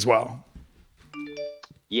here as well.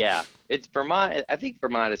 Yeah, it's Vermont. I think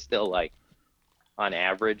Vermont is still like on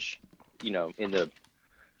average, in the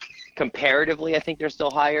comparatively, I think they're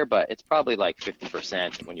still higher, but it's probably like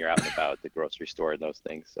 50% when you're out and about at the grocery store and those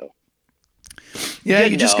things. So Yeah,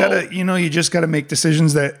 you you just know, gotta make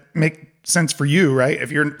decisions that make sense for you, right?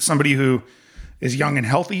 If you're somebody who is young and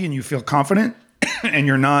healthy and you feel confident and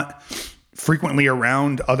you're not frequently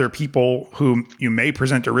around other people who you may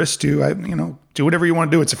present a risk to, do whatever you want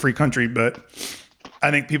to do. It's a free country, but I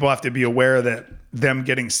think people have to be aware that them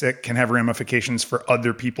getting sick can have ramifications for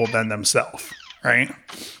other people than themselves, right?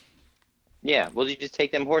 yeah. Well, you just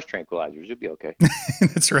take them horse tranquilizers, you'll be okay.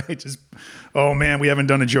 That's right. Oh man, we haven't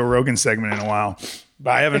done a Joe Rogan segment in a while.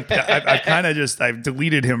 But I've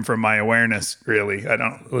deleted him from my awareness, really. I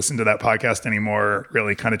don't listen to that podcast anymore,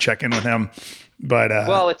 really kind of check in with him. But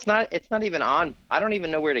Well, it's not even on. I don't even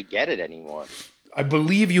know where to get it anymore. I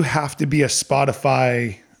believe you have to be a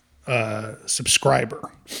Spotify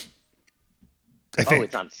subscriber. I Oh, think.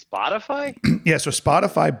 it's on Spotify? Yeah, so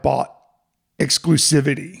Spotify bought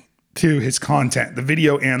exclusivity to his content, the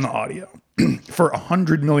video and the audio, for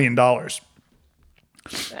 $100 million.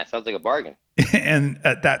 That sounds like a bargain. And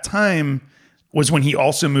at that time was when he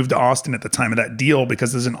also moved to Austin at the time of that deal,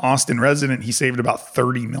 because as an Austin resident, he saved about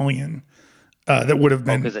 $30 million that would have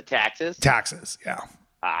been Because of taxes? taxes. Yeah.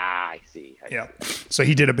 Ah, I see. Yeah. So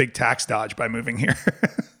he did a big tax dodge by moving here.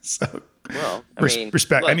 So Well, I mean,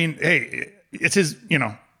 respect. I look, mean, hey, it's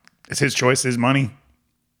his choice, his money.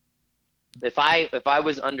 if I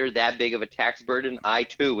was under that big of a tax burden, I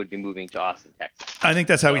too would be moving to Austin, Texas. I think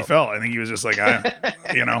that's how he felt. I think he was just like,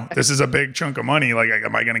 this is a big chunk of money. Like,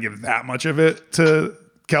 am I going to give that much of it to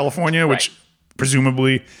California? Which Right.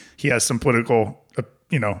 presumably he has some political,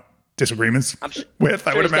 disagreements I'm sure, with,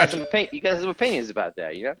 I would he's got imagine. you guys have opinions about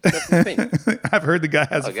that, He's got some opinions. I've heard the guy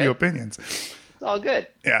has a Okay. few opinions. It's all good.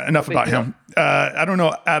 Yeah, enough big about deal. him. I don't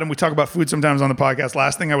know, Adam, we talk about food sometimes on the podcast.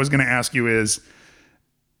 Last thing I was going to ask you is,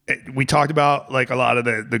 we talked about like a lot of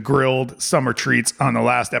the grilled summer treats on the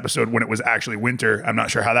last episode when it was actually winter. I'm not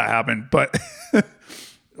sure how that happened, but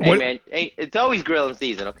Hey man, hey, it's always grilling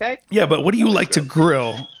season, okay? yeah, but what do you like to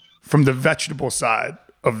grill from the vegetable side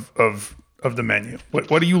of the menu? What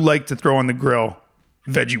do you like to throw on the grill,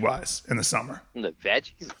 veggie wise, in the summer? The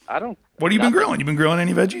veggies? I don't. What have you been grilling? You been grilling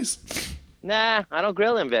any veggies? Nah, I don't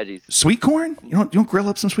grill them veggies. Sweet corn? You don't grill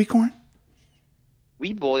up some sweet corn?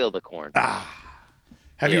 We boil the corn.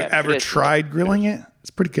 Have you ever tried grilling it? It's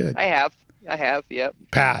pretty good. I have. Yep.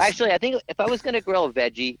 Pass. Actually, I think if I was gonna grill a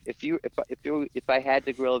veggie, if I had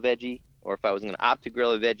to grill a veggie, or if I was gonna opt to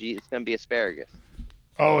grill a veggie, it's gonna be asparagus.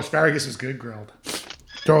 Oh, asparagus is good grilled.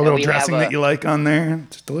 Throw a little dressing that you like on there.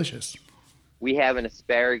 It's delicious. We have an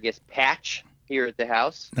asparagus patch here at the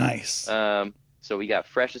house. Nice. So we got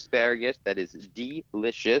fresh asparagus that is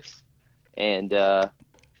delicious, and yeah,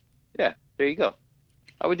 there you go.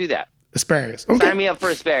 I would do that. Asparagus. Okay. Sign me up for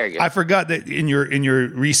asparagus. I forgot that in your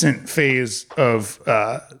recent phase of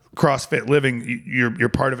CrossFit living, you're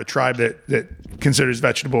part of a tribe that considers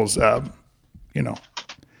vegetables,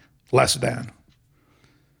 less than.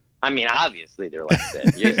 I mean, obviously they're like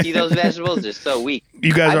that. You see those vegetables? They're so weak.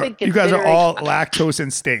 You guys are all lactose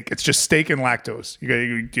and steak. It's just steak and lactose.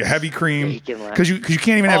 You got heavy cream because you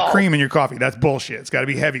can't even have cream in your coffee. That's bullshit. It's got to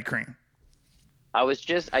be heavy cream. I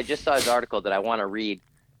just saw this article that I want to read,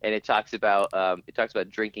 and it talks about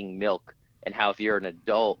drinking milk and how if you're an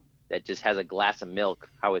adult that just has a glass of milk,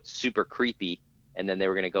 how it's super creepy. And then they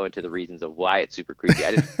were going to go into the reasons of why it's super creepy.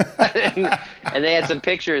 And they had some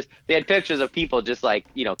pictures. They had pictures of people just like,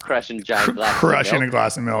 crushing giant glasses crushing of milk. a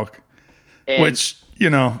glass of milk, And which,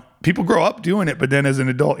 people grow up doing it. But then as an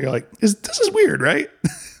adult, you're like, this is weird, right?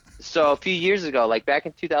 So a few years ago, like back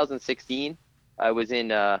in 2016, I was in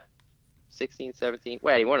 16, 17,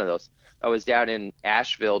 one of those. I was down in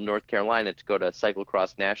Asheville, North Carolina to go to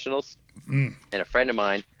Cyclocross Nationals. And a friend of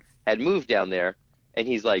mine had moved down there. And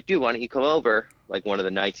he's like, dude, why don't you come over? Like one of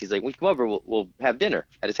the nights, he's like, when you come over, we'll have dinner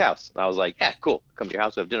at his house. And I was like, yeah, cool. Come to your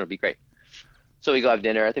house, we'll have dinner. It'll be great. So we go have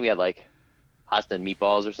dinner. I think we had like pasta and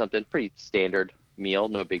meatballs or something. Pretty standard meal.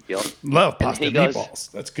 No big deal. Love pasta and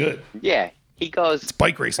meatballs. That's good. Yeah. He goes, it's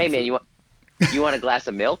bike racing. Hey, man, you want a glass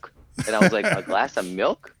of milk? And I was like, a glass of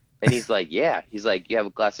milk? And he's like, yeah. He's like, you have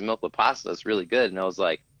a glass of milk with pasta. It's really good. And I was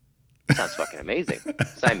like, that sounds fucking amazing.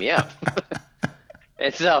 Sign me up.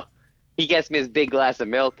 And so he gets me this big glass of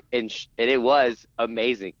milk, and it was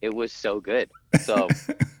amazing. It was so good. So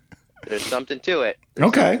there's something to it.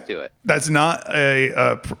 That's not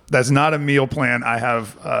a meal plan I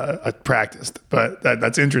have practiced, but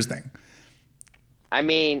that's interesting. I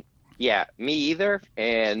mean, yeah, me either.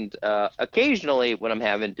 And occasionally when I'm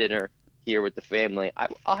having dinner here with the family,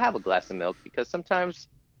 I'll have a glass of milk because sometimes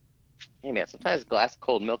a glass of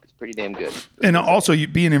cold milk is pretty damn good. And also, you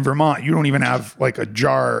being in Vermont, you don't even have like a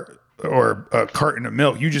jar or a carton of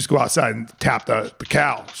milk. You just go outside and tap the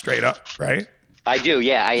cow straight up, right? I do,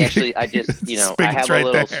 yeah. I just, I have a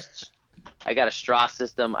little, I got a straw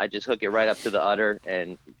system. I just hook it right up to the udder,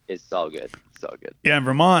 and it's all good. It's all good. Yeah, in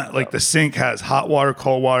Vermont, like the sink has hot water,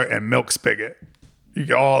 cold water, and milk spigot.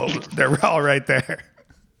 They're all right there.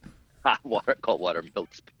 Hot water, cold water, milk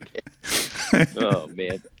spigot. Oh,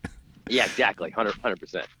 man. Yeah, exactly.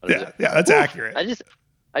 100%. Yeah, that's accurate.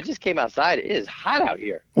 I just came outside. It is hot out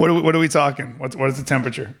here. What are we talking? What is the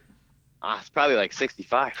temperature? It's probably like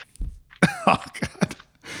 65. Oh God,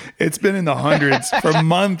 it's been in the hundreds for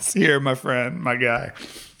months here, my friend, my guy.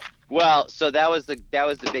 Well, so that was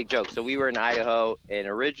the big joke. So we were in Idaho, and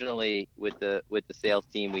originally with the sales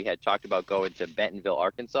team, we had talked about going to Bentonville,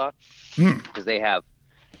 Arkansas, because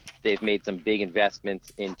they've made some big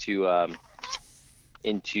investments into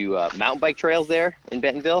mountain bike trails there in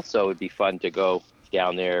Bentonville. So it'd be fun to go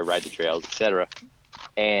down there, ride the trails, etc.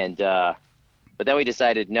 And but then we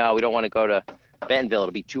decided, no, we don't want to go to Bentonville.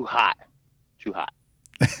 It'll be too hot.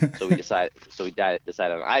 So we decided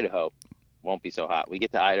on Idaho. Won't be so hot. We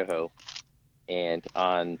get to Idaho, and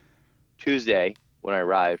on Tuesday when I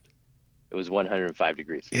arrived, it was 105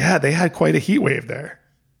 degrees. Yeah, they had quite a heat wave there,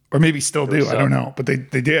 or maybe still do. I don't know, but they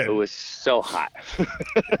did. It was so hot.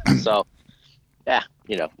 So yeah,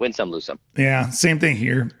 win some, lose some. Yeah, same thing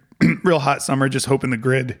here. Real hot summer. Just hoping the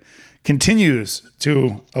grid continues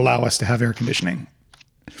to allow us to have air conditioning.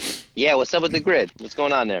 Yeah, what's up with the grid? What's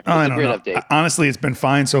going on there? I don't know. Update? Honestly, it's been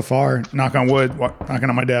fine so far. Knock on wood, knocking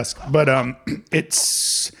on my desk. But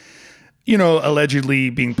it's, allegedly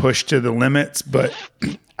being pushed to the limits. But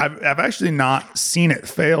I've actually not seen it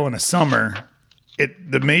fail in a summer.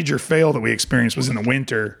 The major fail that we experienced was in the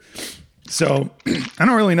winter. So I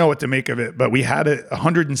don't really know what to make of it. But we had a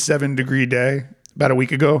 107 degree day about a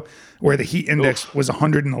week ago where the heat index was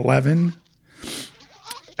 111.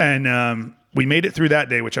 And we made it through that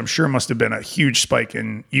day, which I'm sure must have been a huge spike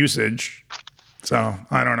in usage. So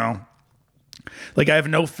I don't know. Like, I have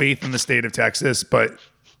no faith in the state of Texas, but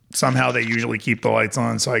somehow they usually keep the lights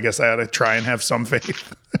on. So I guess I had to try and have some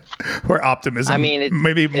faith or optimism. I mean,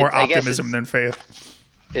 maybe more I guess optimism than faith.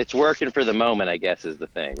 it's working for the moment, I guess, is the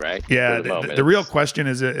thing, right? Yeah. For the moment. The real question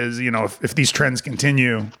is, if these trends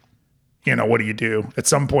continue, what do you do? At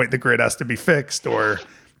some point, the grid has to be fixed, or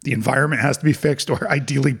the environment has to be fixed, or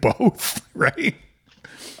ideally both, right?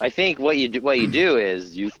 I think what you do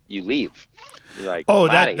is you leave. You're like, oh,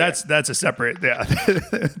 "I'm outta here." that's a separate. Yeah,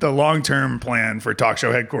 the long-term plan for talk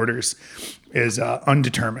show headquarters is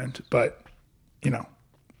undetermined, but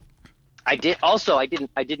I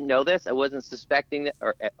didn't know this. I wasn't suspecting that,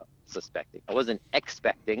 or suspecting. I wasn't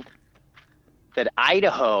expecting that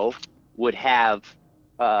Idaho would have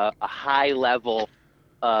a high level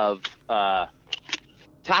of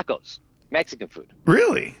tacos, Mexican food.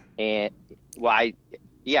 Really? And I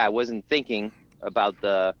wasn't thinking about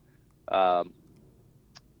the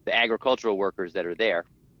agricultural workers that are there.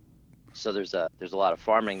 So there's a lot of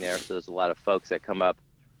farming there. So there's a lot of folks that come up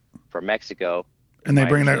from Mexico. And they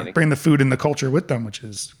bring the food and the culture with them, which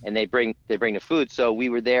is. And they bring the food. So we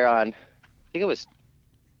were there on, I think it was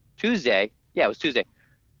Tuesday. Yeah, it was Tuesday.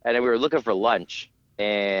 And then we were looking for lunch,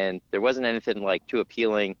 and there wasn't anything like too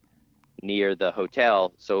appealing near the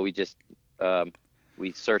hotel. So we just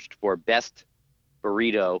we searched for best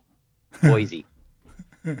burrito Boise,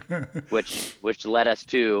 which led us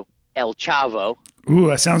to El Chavo. Ooh,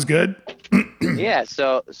 that sounds good. Yeah,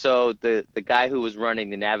 so the guy who was running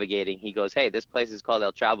the navigating, he goes, "Hey, this place is called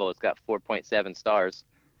El Chavo. It's got 4.7 stars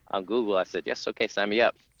on Google." I said, "Yes, okay, sign me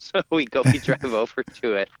up." So we drive over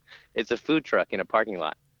to it. It's a food truck in a parking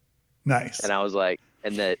lot. Nice. And I was like,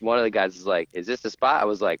 one of the guys was like, "Is this the spot?" I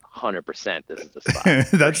was like, 100% this is the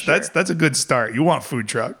spot. That's a good start. You want food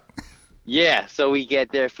truck. Yeah, so we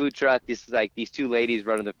get there, food truck. This is like these two ladies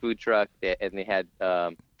running the food truck, and they had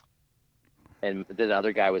and the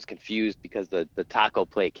other guy was confused because the taco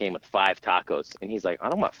plate came with 5 tacos. And he's like, "I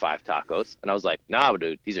don't want 5 tacos." And I I was like, "No,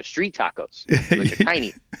 dude, these are street tacos. Like, they're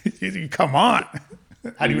tiny." Come on.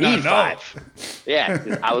 How do you not know? 5.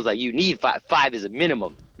 Yeah, I was like, "You need 5. 5 is a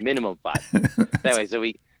minimum 5. Anyway, so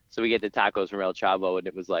we get the tacos from El Chavo, and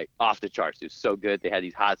it was like off the charts. It was so good. They had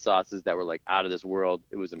these hot sauces that were like out of this world.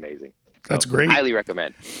 It was amazing. That's great. Highly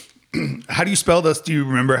recommend. How do you spell this? Do you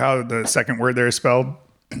remember how the second word there is spelled?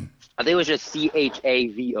 I think it was just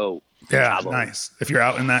Chavo. Yeah, Chavo. Nice. If you're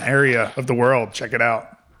out in that area of the world, check it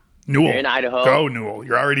out. Newell. You're in Idaho. Go, Newell.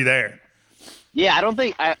 You're already there. Yeah, I don't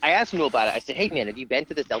think I asked Newell about it. I said, "Hey, man, have you been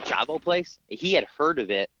to this El Chavo place?" He had heard of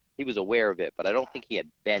it. He was aware of it, but I don't think he had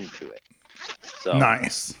been to it. So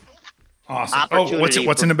nice. Awesome. Oh,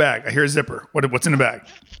 what's in the bag? I hear a zipper. What's in the bag?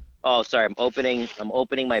 Oh, sorry. I'm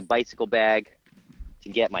opening my bicycle bag to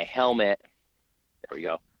get my helmet. There we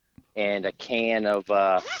go. And a can of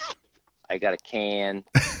I got a can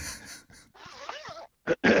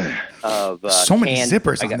of so many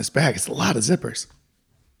zippers on this bag. It's a lot of zippers.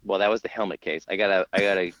 Well, that was the helmet case. I got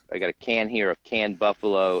a can here of canned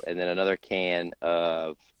buffalo, and then another can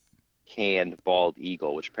of canned bald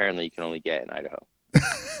eagle, which apparently you can only get in Idaho.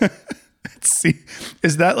 See,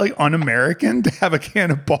 is that like un-American to have a can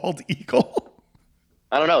of bald eagle?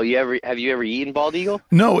 I don't know. Have you ever eaten bald eagle?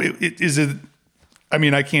 No, it is it. I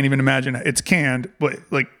mean, I can't even imagine it's canned, but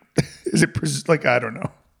like, is it like, I don't know.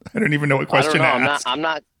 I don't even know what question to ask.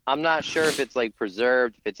 I'm not sure if it's like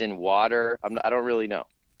preserved, if it's in water. I don't really know.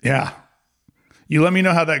 Yeah. You let me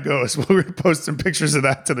know how that goes. We'll post some pictures of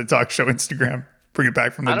that to the talk show Instagram. Bring it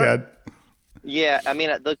back from the dead. Yeah. I mean,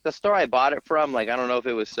 the store I bought it from, like, I don't know if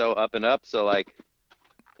it was so up and up. So like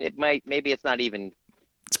maybe it's not even.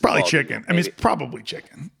 It's probably chicken. I mean, it's probably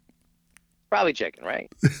chicken. Probably chicken,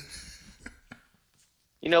 right?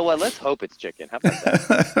 You know what? Let's hope it's chicken. How about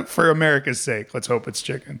that? For America's sake, let's hope it's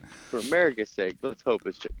chicken. For America's sake, let's hope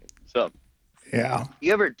it's chicken. So, yeah.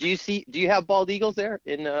 Do you have bald eagles there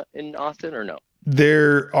in Austin or no?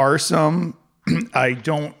 There are some. I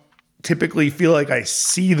don't typically feel like I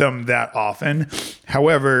see them that often.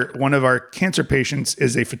 However, one of our cancer patients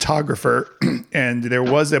is a photographer, and there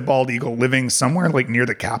was a bald eagle living somewhere like near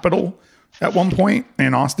the Capitol at one point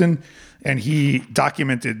in Austin. And he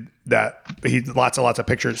documented that. He lots of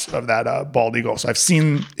pictures of that bald eagle. So I've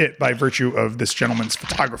seen it by virtue of this gentleman's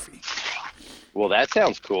photography. Well, that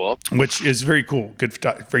sounds cool. Which is very cool. Good,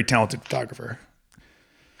 very talented photographer.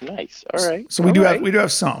 Nice. All right. So we do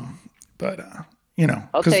have some, but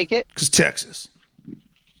I'll take it. Because Texas,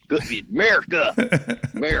 good America.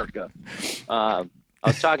 I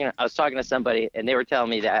was talking to somebody, and they were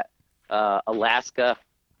telling me that Alaska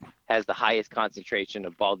has the highest concentration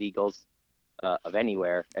of bald eagles of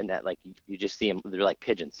anywhere, and that like you just see them, they're like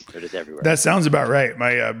pigeons, they're just everywhere. That sounds about right.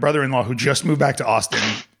 My brother-in-law, who just moved back to Austin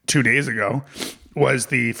 2 days ago, was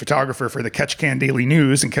the photographer for the Ketchikan Daily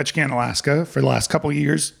News in Ketchikan, Alaska for the last couple of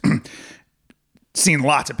years. Seen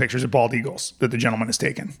lots of pictures of bald eagles that the gentleman has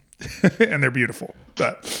taken, and they're beautiful.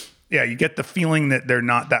 But yeah, you get the feeling that they're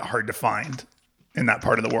not that hard to find in that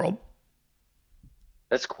part of the world.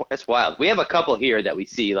 That's wild. We have a couple here that we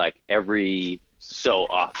see like every so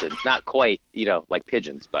often. Not quite, like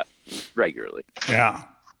pigeons, but regularly. Yeah.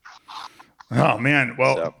 Oh man.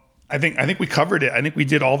 Well, So, I think we covered it. I think we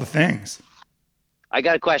did all the things. I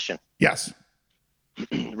got a question Yes.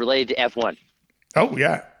 related to F1. Oh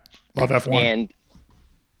yeah. Love F1. And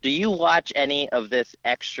do you watch any of this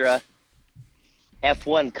extra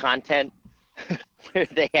F1 content where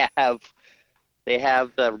they have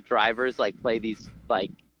the drivers play these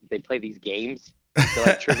games,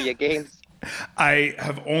 trivia games? I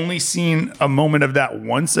have only seen a moment of that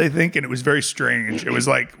once, I think, and it was very strange. It was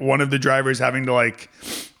like one of the drivers having to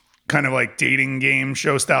kind of dating game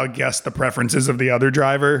show style guess the preferences of the other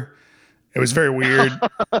driver. It was very weird.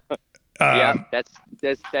 Yeah,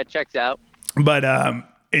 that checks out. But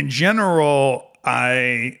in general,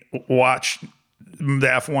 I watch the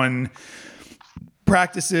F1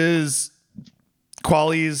 practices,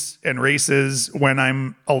 qualies, and races when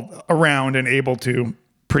I'm around and able to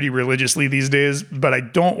pretty religiously these days. But I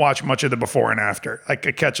don't watch much of the before and after. I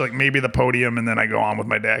catch maybe the podium and then I go on with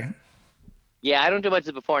my day. Yeah, I don't do much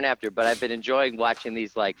of before and after, but I've been enjoying watching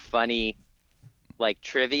these funny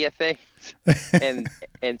trivia things.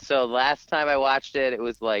 and so last time I watched it, it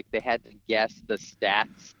was they had to guess the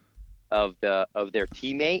stats of their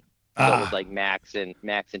teammate. So it was Max and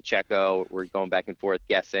Checo were going back and forth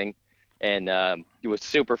guessing, and it was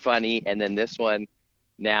super funny. And then this one,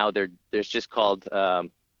 now there's just called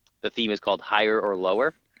the theme is called higher or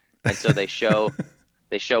lower, and so they show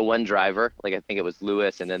one driver, I think it was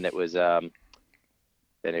Lewis, and then it was I'm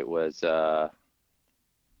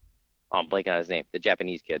blanking on his name, the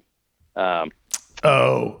Japanese kid. Suki.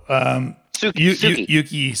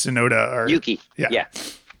 Yuki Tsunoda. Yuki. Yeah.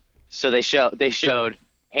 So they showed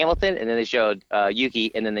Hamilton, and then they showed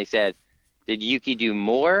Yuki, and then they said, did Yuki do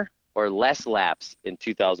more or less laps in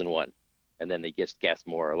 2001? And then they just guessed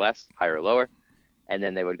more or less, higher or lower. And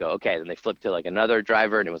then they would go, okay. Then they flipped to another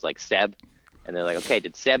driver, and it was Seb. And they're like, okay,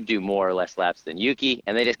 did Seb do more or less laps than Yuki?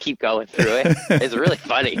 And they just keep going through it. It's really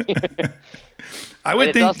funny. I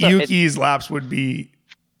would think Yuki's laps would be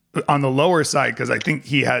on the lower side because I think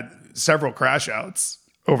he had several crash outs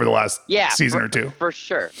over the last season or two. For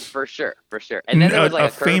sure. And then there was a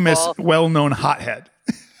famous, well-known hothead.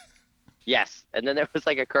 Yes. And then there was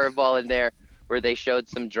a curveball in there where they showed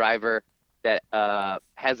some driver that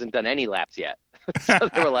hasn't done any laps yet. So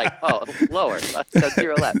they were like, oh, lower. That's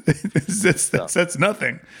 0 laps. That's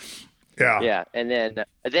nothing. Yeah. Yeah. And then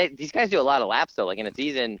these guys do a lot of laps, though. In a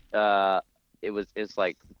season, it was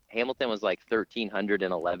Hamilton was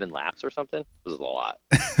 1,311 laps or something. It was a lot.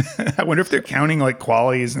 I wonder if they're counting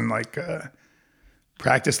qualies and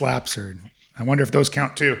practice laps, or I wonder if those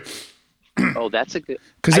count too. Oh, that's a good.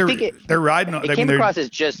 Because they're riding. It came across as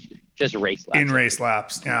just race laps. In race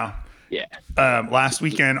laps, yeah. Yeah. Last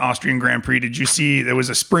weekend, Austrian Grand Prix. Did you see? There was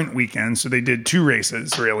a sprint weekend, so they did 2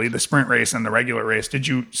 races really: the sprint race and the regular race. Did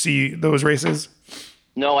you see those races?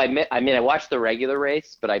 No, I watched the regular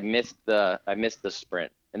race, but I missed the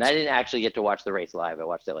sprint, and I didn't actually get to watch the race live. I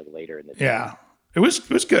watched it later in the day. Yeah, it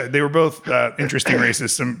was good. They were both interesting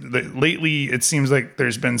races. Lately, it seems like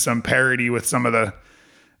there's been some parity with some of the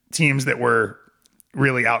teams that were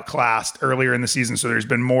really outclassed earlier in the season. So there's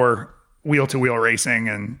been more wheel-to-wheel racing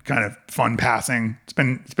and kind of fun passing. It's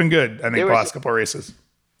been good. I think the last couple of races.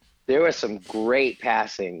 There was some great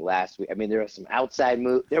passing last week. I mean, there was some outside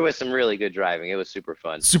move. There was some really good driving. It was super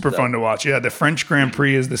fun. Fun to watch. Yeah, the French Grand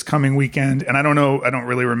Prix is this coming weekend, and I don't know. I don't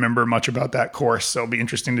really remember much about that course, so it'll be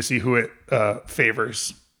interesting to see who it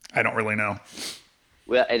favors. I don't really know.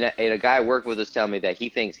 Well, and a guy I worked with was telling me that he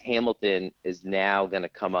thinks Hamilton is now going to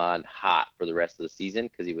come on hot for the rest of the season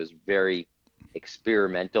because he was very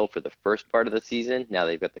experimental for the first part of the season. Now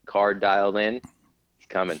they've got the car dialed in. He's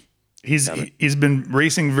coming. He's been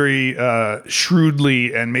racing very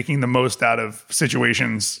shrewdly and making the most out of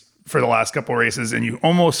situations for the last couple of races. And you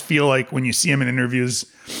almost feel like when you see him in interviews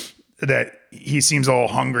that he seems all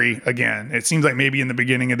hungry again. It seems like maybe in the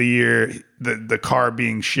beginning of the year, the car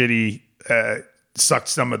being shitty sucked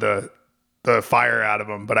some of the fire out of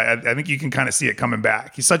him. But I think you can kind of see it coming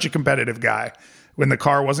back. He's such a competitive guy. When the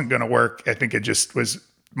car wasn't going to work, I think it just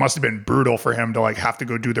must have been brutal for him to have to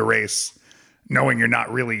go do the race, knowing you're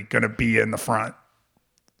not really going to be in the front.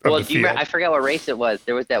 I forgot what race it was.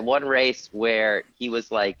 There was that one race where he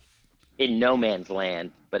was in no man's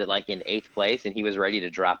land, but in 8th place, and he was ready to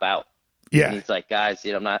drop out. Yeah. And he's like, guys,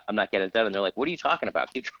 I'm not getting it done. And they're like, what are you talking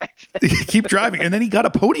about? Keep driving. Keep driving. And then he got a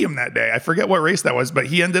podium that day. I forget what race that was, but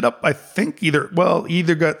he ended up, I think, either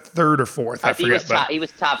got third or fourth. I forget. He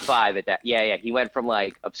was top 5 at that. Yeah. He went from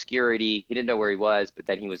like obscurity. He didn't know where he was, but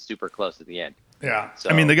then he was super close at the end. Yeah. So,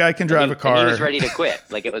 I mean, the guy can drive a car. And he was ready to quit.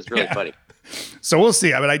 Like, it was really funny. So we'll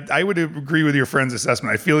see. I would agree with your friend's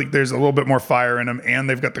assessment. I feel like there's a little bit more fire in them, and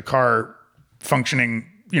they've got the car functioning,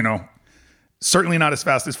 certainly not as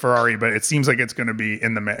fast as Ferrari, but it seems like it's going to be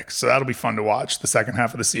in the mix. So that'll be fun to watch the second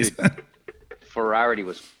half of the season. Ferrari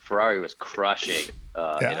was crushing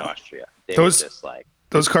in Austria. They were just like,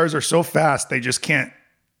 those cars are so fast, they just can't.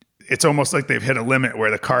 It's almost like they've hit a limit where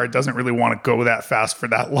the car doesn't really want to go that fast for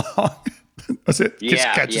that long. It just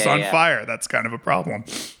catches on fire. That's kind of a problem.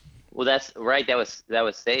 Well, that's right. That was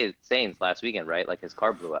Sainz last weekend, right? Like, his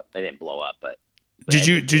car blew up. They didn't blow up, but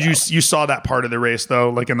you saw that part of the race though,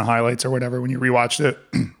 like in the highlights or whatever when you rewatched it?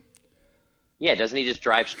 Yeah, doesn't he just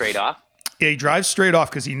drive straight off? Yeah, he drives straight off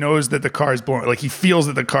because he knows that the car is blowing. Like, he feels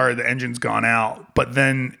that the engine's gone out. But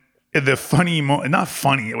then the funny not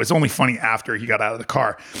funny, it was only funny after he got out of the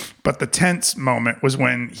car. But the tense moment was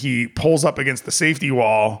when he pulls up against the safety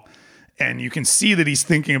wall. And you can see that he's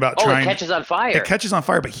thinking about trying. It catches on fire. It catches on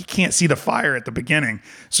fire, but he can't see the fire at the beginning.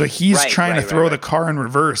 So he's trying to throw the car in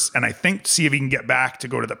reverse, and I think see if he can get back to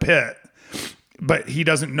go to the pit. But he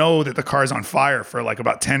doesn't know that the car's on fire for like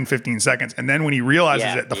about 10, 15 seconds. And then when he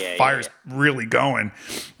realizes that the fire's really going,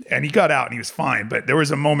 and he got out and he was fine. But there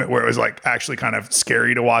was a moment where it was like actually kind of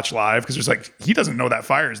scary to watch live because there's like, he doesn't know that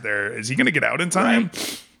fire's there. Is he going to get out in time?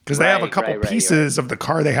 Because they have a couple pieces of the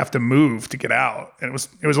car they have to move to get out. And it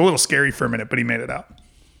was a little scary for a minute, but he made it out.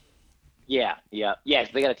 Yeah. So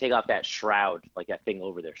they got to take off that shroud, like that thing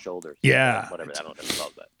over their shoulders. Yeah. Whatever, I don't know what it's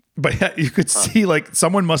called, But yeah, you could see like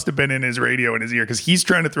someone must have been in his radio in his ear because he's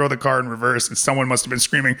trying to throw the car in reverse and someone must have been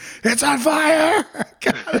screaming, "It's on fire!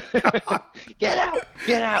 Get out!"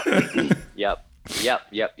 Yep.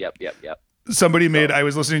 I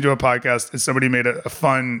was listening to a podcast and somebody made a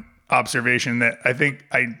fun observation that I think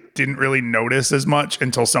I didn't really notice as much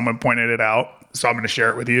until someone pointed it out. So I'm going to share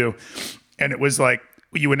it with you. And it was like,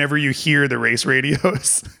 whenever you hear the race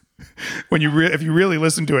radios, if you really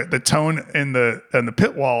listen to it, the tone in the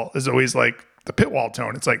pit wall is always like the pit wall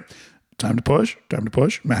tone. It's like, time to push,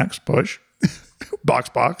 Max, push,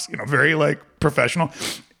 box, very like professional.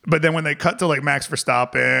 But then when they cut to like Max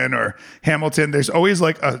Verstappen or Hamilton, there's always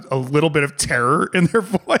like a little bit of terror in their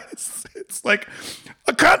voice. It's like,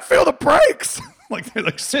 I can't feel the brakes. Like, they're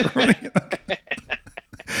like screaming.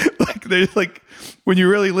 Like, there's like, when you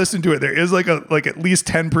really listen to it, there is like at least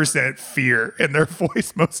 10% fear in their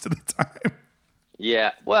voice most of the time.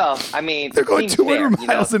 Yeah. Well, I mean, they're going 200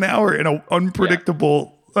 miles an hour in an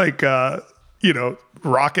unpredictable,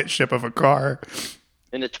 rocket ship of a car.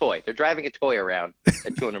 In a toy. They're driving a toy around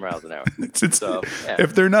at 200 miles an hour.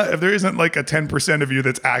 If there isn't like a 10% of you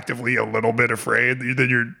that's actively a little bit afraid, then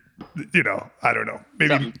you're, I don't know.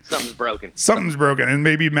 Maybe something's broken. Something's broken. And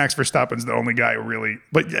maybe Max Verstappen's the only guy who really,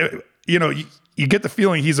 but you get the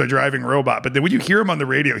feeling he's a driving robot, but then when you hear him on the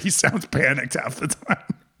radio, he sounds panicked half the time.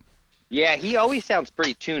 Yeah. He always sounds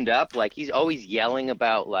pretty tuned up. Like, he's always yelling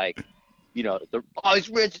about like, he's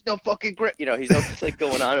rich, no fucking grip. He's always like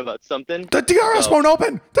going on about something. The DRS won't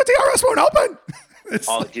open. The DRS won't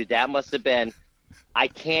open. Dude, that must have been. I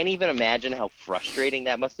can't even imagine how frustrating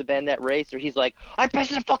that must have been, that race. Where he's like, I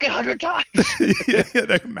pressed it fucking 100 times. yeah,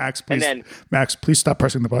 Max, please. Max, please stop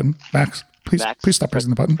pressing the button. Max, please stop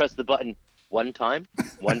pressing the button. Press the button one time,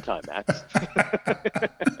 Max.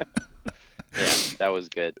 Yeah, that was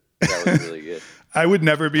good. That was really good. I would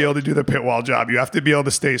never be able to do the pit wall job. You have to be able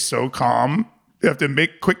to stay so calm. You have to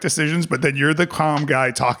make quick decisions, but then you're the calm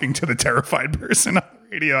guy talking to the terrified person on the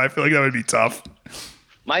radio. I feel like that would be tough.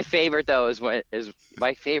 My favorite though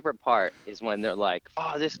my favorite part is when they're like,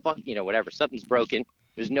 "Oh, this whatever, something's broken.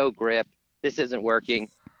 There's no grip. This isn't working.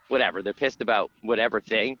 Whatever." They're pissed about whatever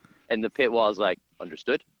thing, and the pit wall is like,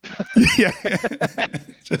 "Understood." Yeah,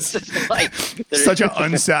 just like such an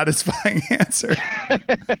unsatisfying answer.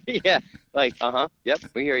 Yeah, like, yep,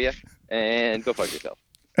 we hear you, and go fuck yourself.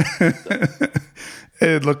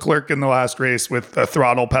 Leclerc in the last race with a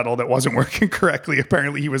throttle pedal that wasn't working correctly.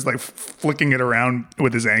 Apparently he was like flicking it around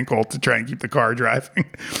with his ankle to try and keep the car driving.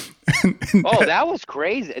 That was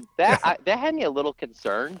crazy. That had me a little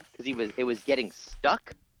concerned because it was getting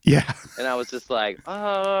stuck. Yeah. And I was just like,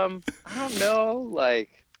 I don't know, like,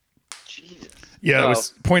 Jesus. Yeah, it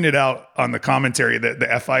was pointed out on the commentary that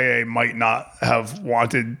the FIA might not have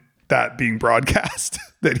wanted that being broadcast,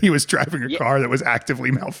 that he was driving a car that was actively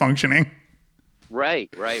malfunctioning. Right.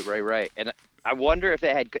 And I wonder if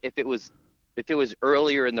it was if it was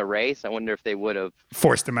earlier in the race, I wonder if they would have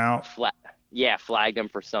Forced him out. flagged him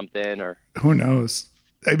for something or. Who knows?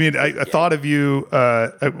 I mean, I thought of you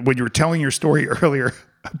when you were telling your story earlier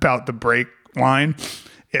about the brake line.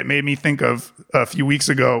 It made me think of a few weeks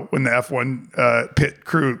ago when the F1 pit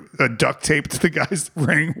crew duct taped the guys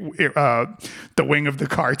wearing the wing of the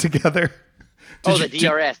car together. The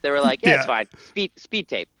DRS. They were like, yeah, it's fine. Speed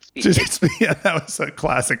tape. Yeah, that was a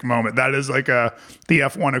classic moment. That is like the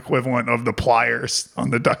F1 equivalent of the pliers on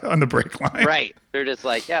the brake line. Right. They're just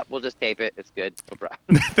like, yeah, we'll just tape it. It's good. No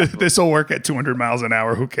problem. This will work at 200 miles an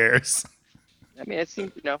hour. Who cares? I mean, it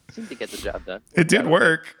seemed to get the job done. It did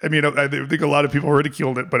work. I mean, I think a lot of people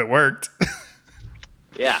ridiculed it, but it worked.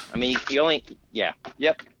 Yeah. I mean, you only, yeah.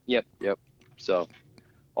 Yep. So,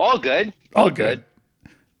 all good. All good.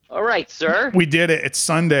 All right, sir. We did it. It's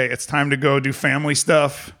Sunday. It's time to go do family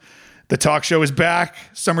stuff. The talk show is back.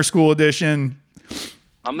 Summer school edition.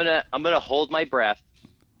 I'm gonna hold my breath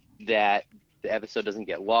that the episode doesn't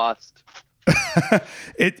get lost.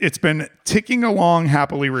 It's been ticking along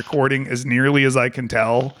happily, recording as nearly as I can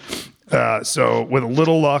tell. So with a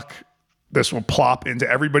little luck, this will plop into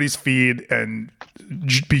everybody's feed and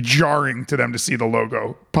be jarring to them to see the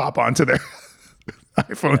logo pop onto their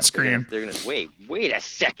iPhone screen. They're gonna wait a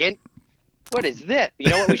second. What is this? You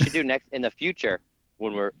know what we should do next in the future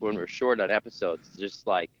when we're short on episodes? Just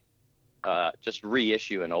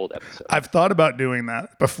reissue an old episode. I've thought about doing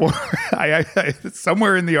that before. I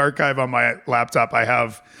somewhere in the archive on my laptop, I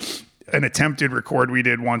have an attempted record we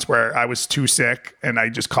did once where I was too sick and I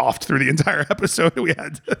just coughed through the entire episode. We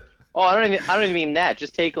had. I don't even mean that.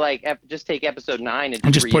 Just take episode 9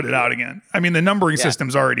 and just put it out again. I mean, the numbering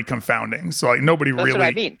system's already confounding, so like nobody That's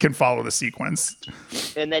really can follow the sequence.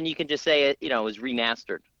 And then you can just say it was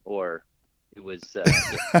remastered or it was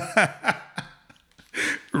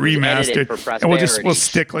remastered, and we'll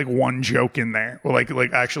stick like one joke in there. We'll like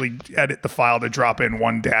actually edit the file to drop in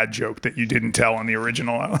one dad joke that you didn't tell on the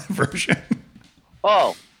original version.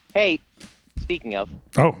 Oh, hey, speaking of,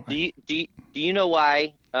 do you know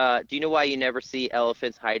why? Do you know why you never see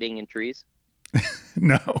elephants hiding in trees?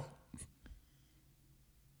 No.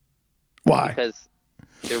 Why? Because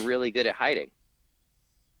they're really good at hiding.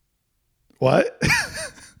 What?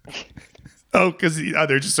 Because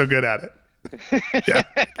they're just so good at it. Yeah.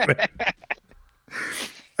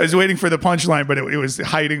 I was waiting for the punchline, but it was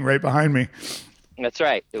hiding right behind me. That's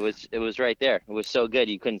right. It was right there. It was so good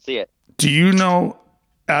you couldn't see it. Do you know,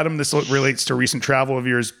 Adam, this relates to recent travel of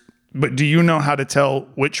yours, but do you know how to tell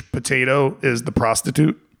which potato is the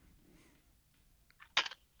prostitute?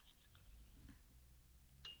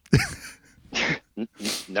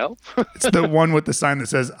 No. It's the one with the sign that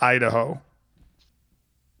says Idaho.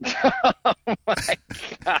 Oh my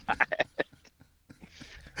God.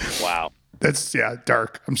 Wow. That's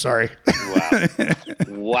dark. I'm sorry.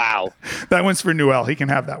 Wow. That one's for Newell. He can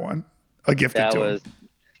have that one. I'll gift it to him.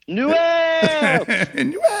 Newell.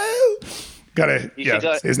 Newell. Gotta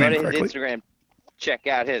say his name go to correctly. his Instagram. Check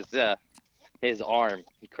out his arm.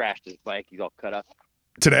 He crashed his bike. He's all cut up.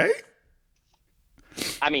 Today?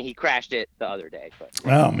 I mean, he crashed it the other day. But.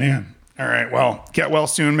 Oh man. All right. Well, get well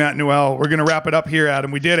soon, Matt Newell. We're gonna wrap it up here,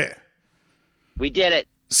 Adam. We did it. We did it.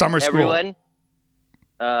 Summer school. Everyone,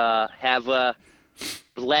 have a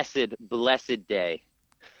blessed day.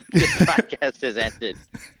 This podcast has ended.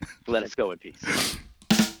 Let us go in peace.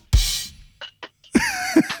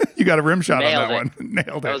 You got a rim shot Nailed on that it. one.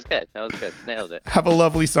 Nailed it. That was good. Nailed it. Have a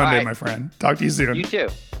lovely Sunday, right. my friend. Talk to you soon. You too.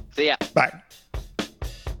 See ya. Bye.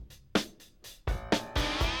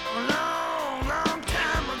 Long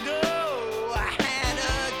time ago, I had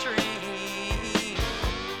a dream.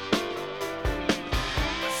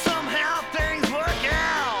 Somehow things work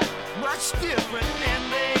out much different now.